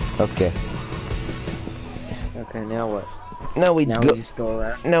 Okay. Okay. Okay, now what? Now we just go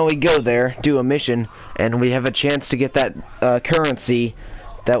around. Now we go there, do a mission, and we have a chance to get that currency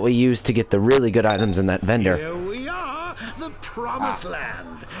that we use to get the really good items in that vendor. Here we are, the promised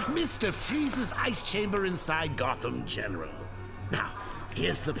land. Mr. Freeze's ice chamber inside Gotham General. Now,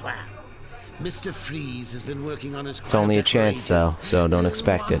 here's the plan. Mr. Freeze has been working on his It's only a chance, though, so don't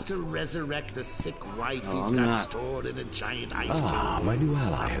expect it. To resurrect the sick wife he's got stored in a giant ice cube. My new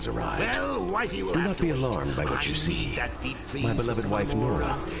ally has arrived. Well, wifey will Do have not to be wait. alarmed by what you I see. need that deep freeze My for beloved some wife more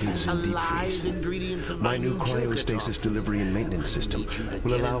Nora lives in deep alive freeze. ingredients of My new new Joker cryostasis talk. delivery and maintenance system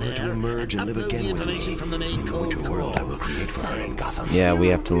will allow her to emerge and live Upload the again with information me from the main in the code winter world I will crawl. create for her in Gotham. Yeah, we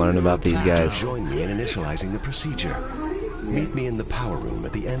have to learn about these guys. Join me in initializing the procedure. Meet me in the power room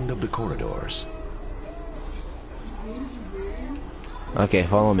at the end of the corridors. Okay,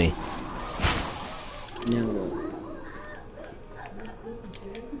 follow me. No.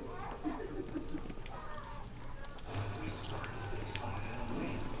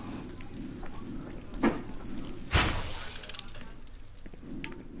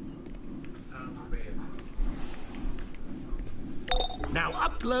 Now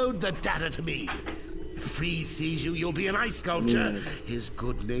upload the data to me. Freeze sees you, you'll be an ice sculpture. His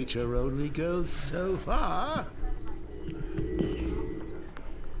good nature only goes so far.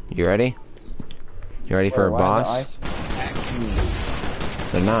 You ready? You ready for a boss?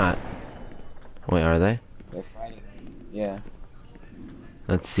 They're not. Wait, are they? They're fighting. Yeah.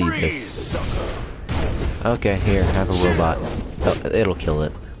 Let's see this. Okay, here, have a robot. Oh, it'll kill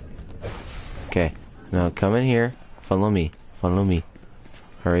it. Okay, now come in here. Follow me. Follow me.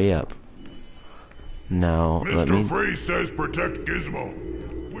 Hurry up. Now, let me... Mr. Freeze says protect Gizmo,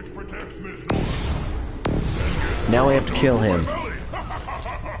 which protects Miss Nora. Now we have to kill him.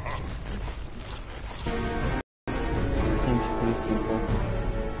 Seems pretty simple.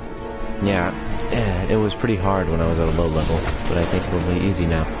 Yeah, it was pretty hard when I was at a low level, but I think it'll be easy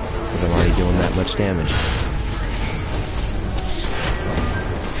now, because I'm already doing that much damage.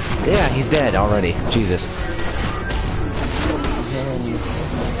 Yeah, he's dead already. Jesus.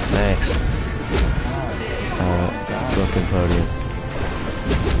 Thanks. Broken podium.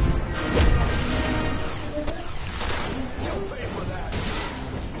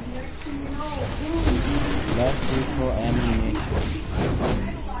 That's lethal ammunition.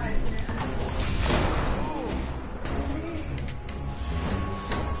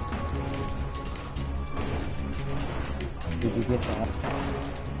 Did you get the help?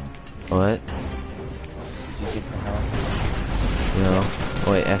 What? Did you get the help?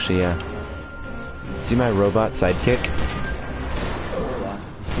 No. Wait, actually, yeah. See my robot sidekick? Yeah.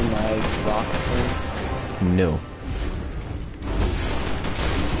 You see my rock thing? No.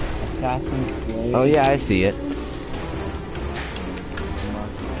 Assassin's Blade. Oh yeah, I see it.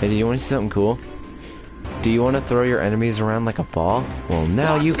 Hey, do you want to see something cool? Do you want to throw your enemies around like a ball? Well,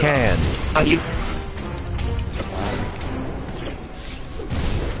 now you can. Well,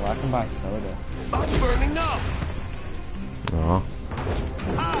 I can buy soda. I'm burning up. Aw.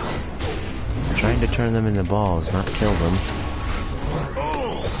 I'm trying to turn them into balls, not kill them.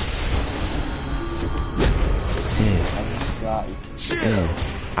 I just got you. Ew.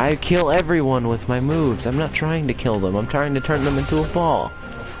 I kill everyone with my moves. I'm not trying to kill them. I'm trying to turn them into a ball.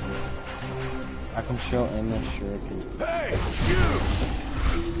 I can show endless shurikens. Hey,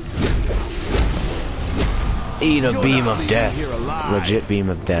 Eat a beam of death. Legit beam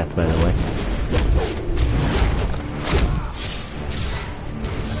of death, by the way.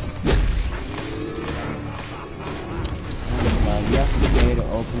 You have to pay to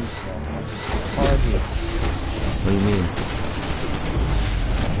open stuff. Hard here. What do you mean?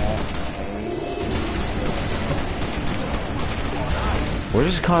 We're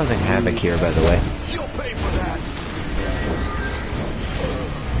just causing havoc here, by the way. You'll pay for that.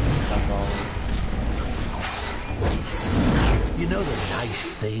 You know the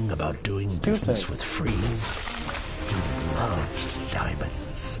nice thing about doing business with Freeze? He loves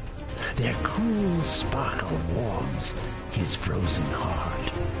diamonds. Their cool sparkle warms his frozen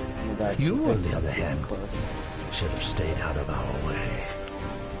heart. You, on the other hand, should have stayed out of our way.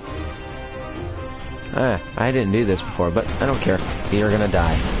 I didn't do this before, but I don't care. You're gonna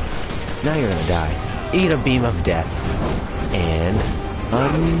die. Now you're gonna die. Eat a beam of death. And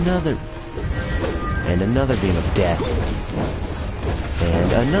another. And another beam of death.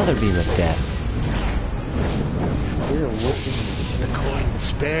 And another beam of death. The coin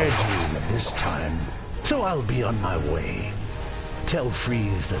spared you this time, so I'll be on my way. Tell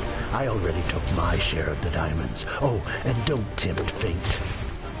Freeze that I already took my share of the diamonds. Oh, and don't tempt fate.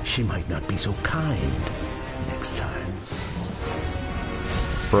 She might not be so kind next time.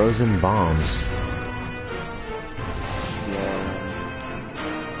 Frozen bombs.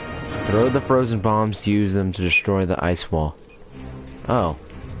 Throw the frozen bombs to use them to destroy the ice wall. Oh.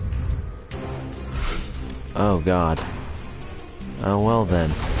 Oh god. Oh well then.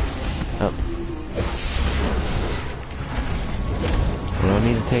 Oh. Do I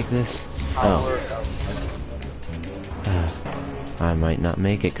need to take this? Oh. I might not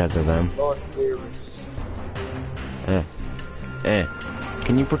make it because of them.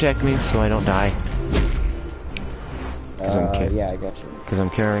 Can you protect me so I don't die? Yeah, I got you. Because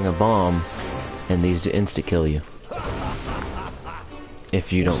I'm carrying a bomb, and these insta kill you.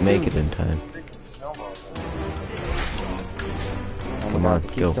 If you don't make it in time. Come on,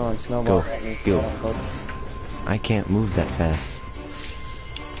 go. Go. Go. I can't move that fast.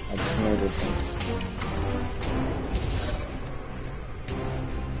 I just made it.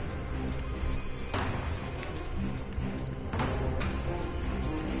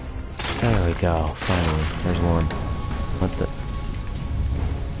 There we go, finally. There's one. What the?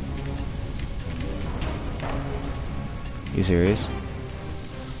 You serious?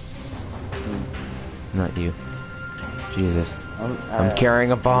 Not you. Jesus. I'm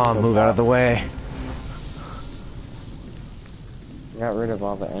carrying a bomb. Move out of the way. Got rid of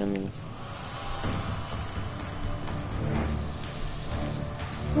all the enemies.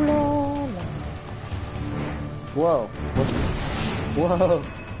 Whoa. Whoa.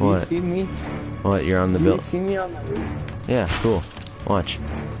 Do you see me? What, you're on the build? build? Do you see me on the roof? Yeah, cool. Watch.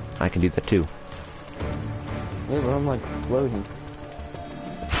 I can do that too. Yeah, but I'm like floating.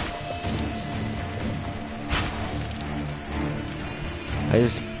 I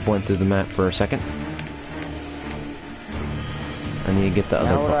just went through the map for a second. I need to get the other.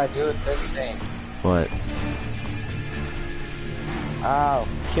 Now what do I do with this thing? What? Ow!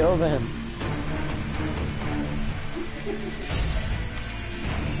 Kill them!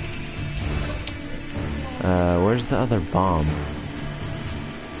 Where's the other bomb?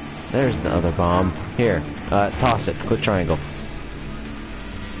 There's the other bomb. Here, toss it. Click triangle.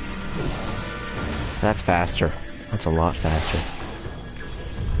 That's faster. That's a lot faster.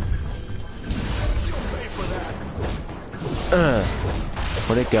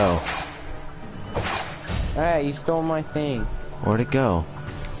 Where'd it go? Hey, you stole my thing. Where'd it go?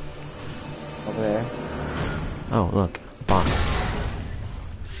 Over there. Oh, look. Box.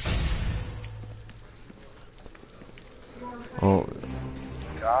 Oh.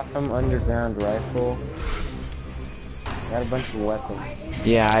 Gotham Underground Rifle. Got a bunch of weapons.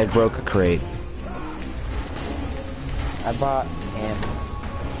 Yeah, I broke a crate. I bought pants.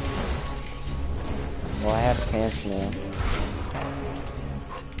 Well, I have pants now.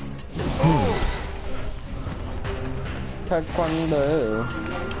 Taekwondo.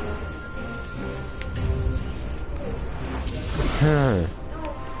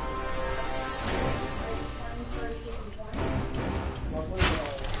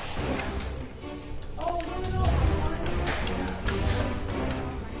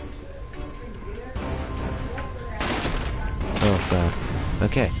 Oh god.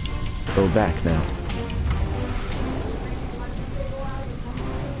 Okay. Go back now.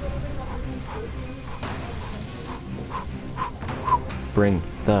 Bring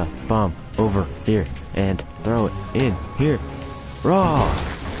the bomb over here and throw it in here. Raw!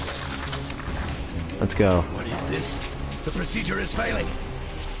 Let's go. What is this? The procedure is failing.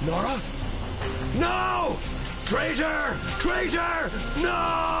 Nora? No! Traitor! Traitor!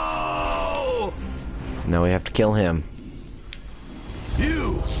 No! Now we have to kill him.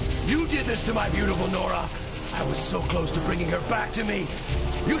 You did this to my beautiful Nora. I was so close to bringing her back to me.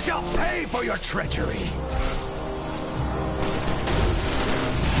 You shall pay for your treachery.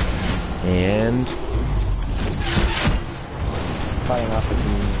 And Fighting off the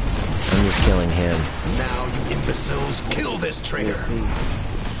demons. I'm just killing him. Now, you imbeciles, kill this traitor.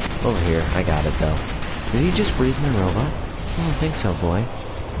 Over here. I got it though. Did he just freeze my robot? I don't think so, boy.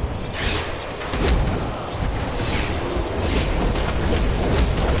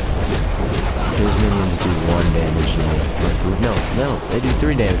 do 1 damage to me. No, they do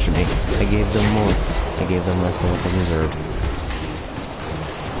 3 damage to me. I gave them more. I gave them less than what they deserved.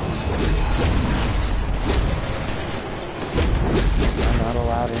 I'm not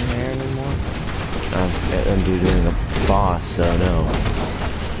allowed in there anymore. I'm doing a boss, so no.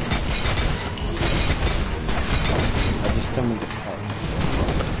 I just summoned the cards.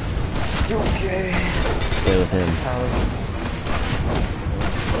 It's okay. Stay with him.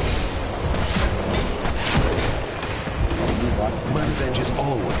 My revenge is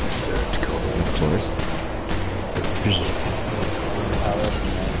always served cold. Of course.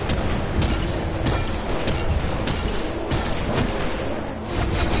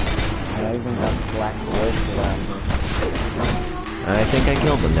 I even got black wolves around me. I think I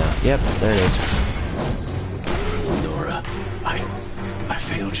killed them now. Yep, there it is. Nora, I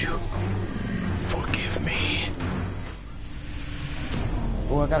failed you. Forgive me.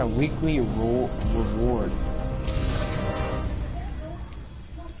 Oh, I got a weekly reward.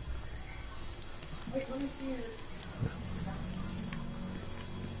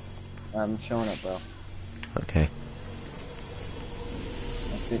 I'm showing up, bro. Okay.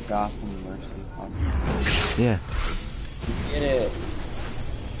 That's it, Gotham Mercy. Yeah. Get it.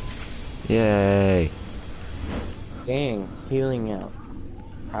 Yay. Dang, healing out.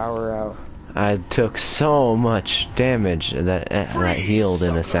 Power out. I took so much damage that healed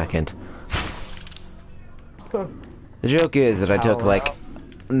in a second. The joke is that I took like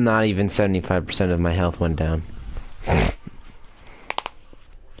not even 75% of my health went down.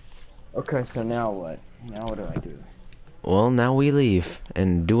 Okay, so now what? Now what do I do? Well, now we leave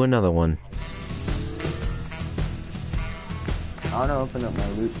and do another one. I want to open up my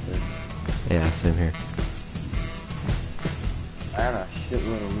loot first. Yeah, same here. I got a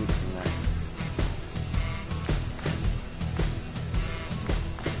shitload of loot from that.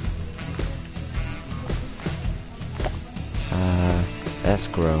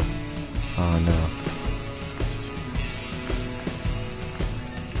 Escrow. Oh no.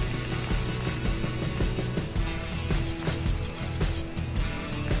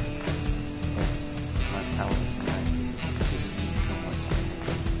 My power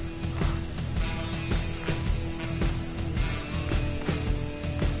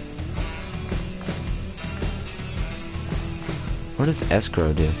What does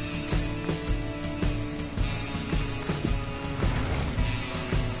escrow do?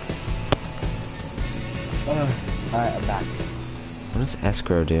 Alright, I'm back. What does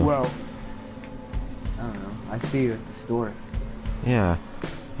escrow do? Well, I don't know. I see you at the store. Yeah,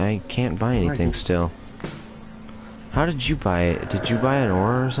 I can't buy anything still. How did you buy it? Did you buy an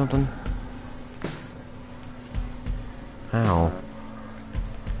ore or something? How?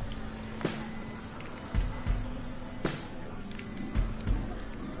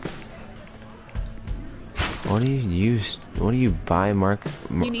 What do you use? What do you buy, Mark?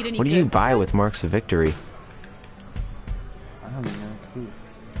 What do you buy with Marks of Victory? I don't know too.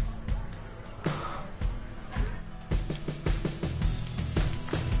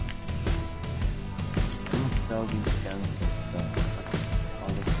 I'm gonna sell these guns and stuff. All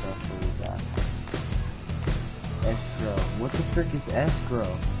the stuff that we got. Escrow. What the frick is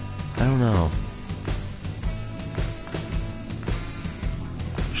escrow? I don't know.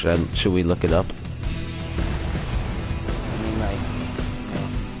 Should we look it up? I mean, like, you know,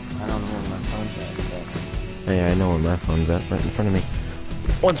 I don't know where my phone's at, but... Yeah, I know where my phone's at, right in front of me.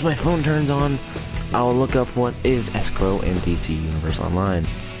 Once my phone turns on, I'll look up what is escrow in DC Universe Online.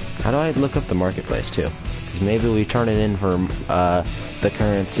 How do I look up the marketplace too? Because maybe we turn it in for the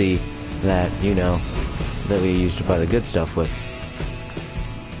currency that, you know, that we used to buy the good stuff with.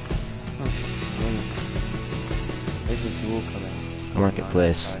 There's a duel coming.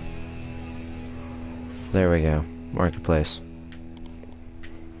 Marketplace. There we go. Marketplace.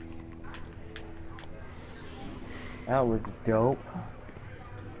 That was dope.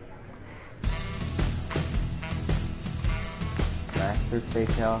 Master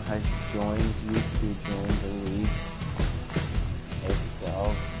Fatal has joined you to join the league.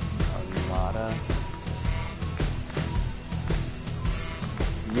 Excel Armada.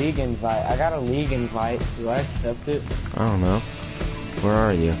 League invite. I got a league invite. Do I accept it? I don't know. Where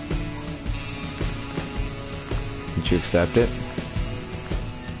are you? Did you accept it?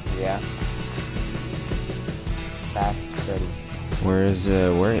 Yeah. Fast Freddy. Where is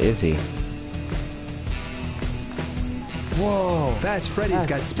he? Whoa! Fast Freddy's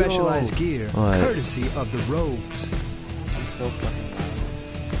got specialized gear, What? courtesy of the Rogues. I'm so fucking loud.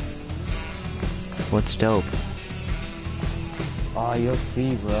 What's dope? Oh, you'll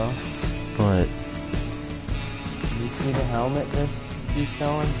see, bro. What? Did you see the helmet that he's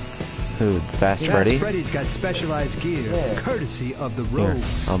selling? Who? Fast Freddy? Freddy's got specialized gear, Yeah. courtesy of the Here,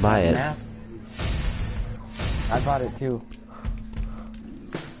 Rogues. I'll buy it. I bought it too.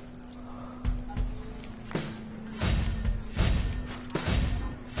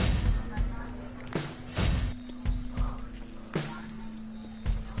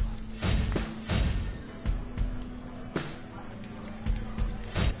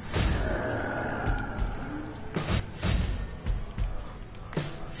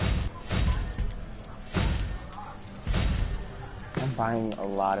 I'm buying a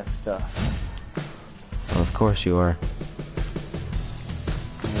lot of stuff. Well, of course you are.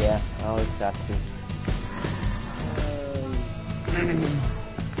 Yeah, I always got to.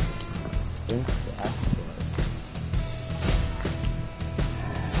 Synth Astros.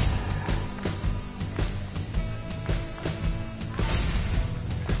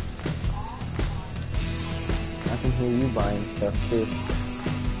 I can hear you buying stuff too.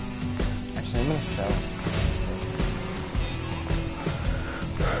 Actually, I'm gonna sell some stuff.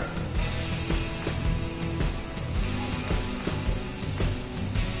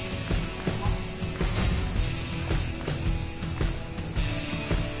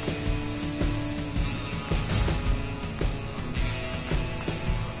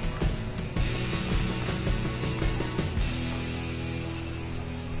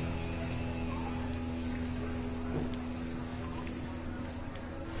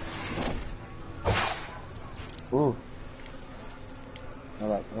 Ooh.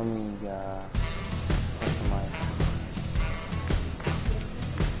 Alright, let me, customize.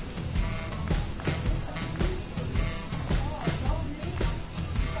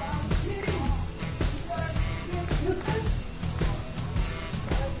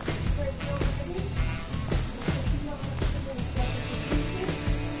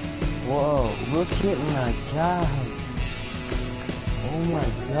 Whoa, look at my god. Oh my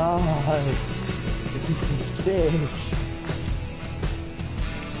god. This is sick.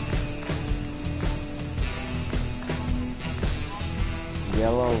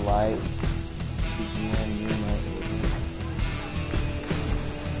 Yellow light.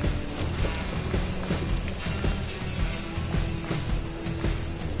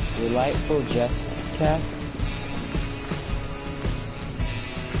 Delightful Jessica.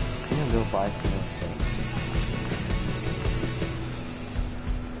 I'm gonna go buy some of this stuff.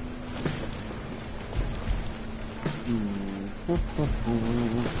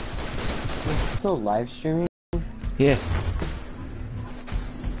 Still live streaming? Yeah.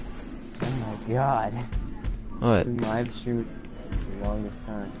 Oh my god. What? We live streamed the longest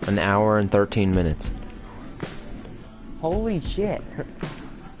time. An hour and 13 minutes. Holy shit.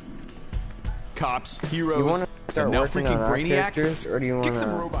 Cops, heroes, You wanna start and now working freaking on our Brainiac? characters, or do you Kick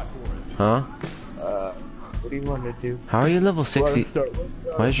some wanna... robot for us. Huh? What do you want to do? How are you level 60?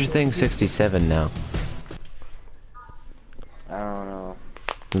 Why is your thing 67 now? I don't know.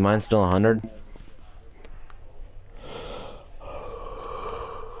 Is mine still 100?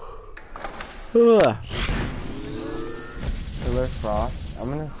 Ugh. Killer Frost. I'm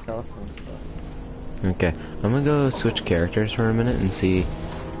gonna sell some stuff. Okay, I'm gonna go switch characters for a minute and see.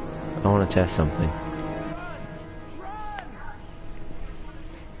 I want to test something.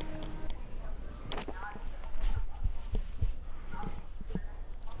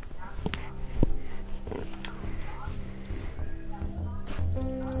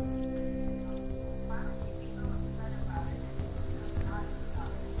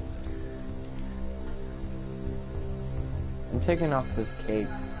 I'm taking off this cape.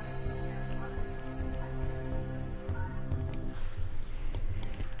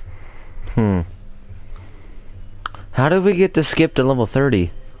 How did we get to skip to level 30?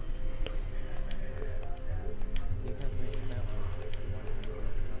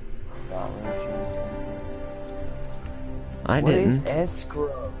 I What didn't. is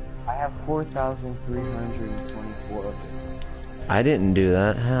escrow? I have 4,324 of it. I didn't do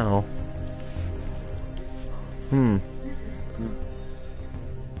that. How?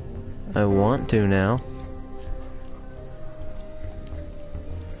 I want to now.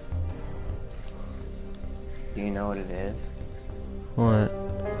 Do you know what it is? What?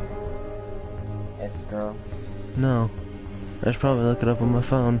 Escrow. No. I should probably look it up on my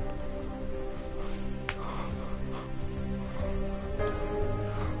phone.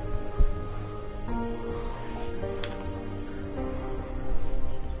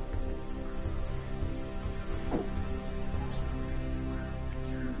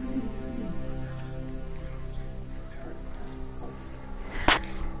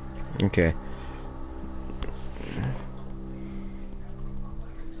 Okay.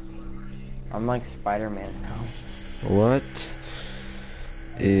 I'm like Spider-Man now. What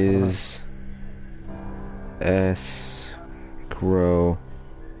is Escrow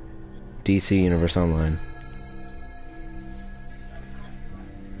DC Universe Online.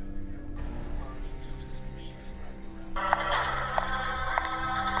 I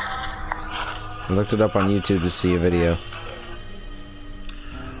looked it up on YouTube to see a video.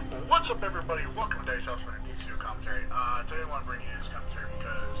 What's up, everybody? Welcome to Days House for DCU commentary. Today I want to bring you this commentary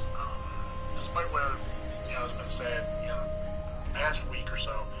because, despite what has been said, past week or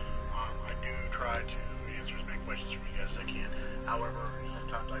so, I do try to answer as many questions from you guys as I can. However,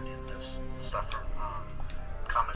 sometimes I do miss stuff from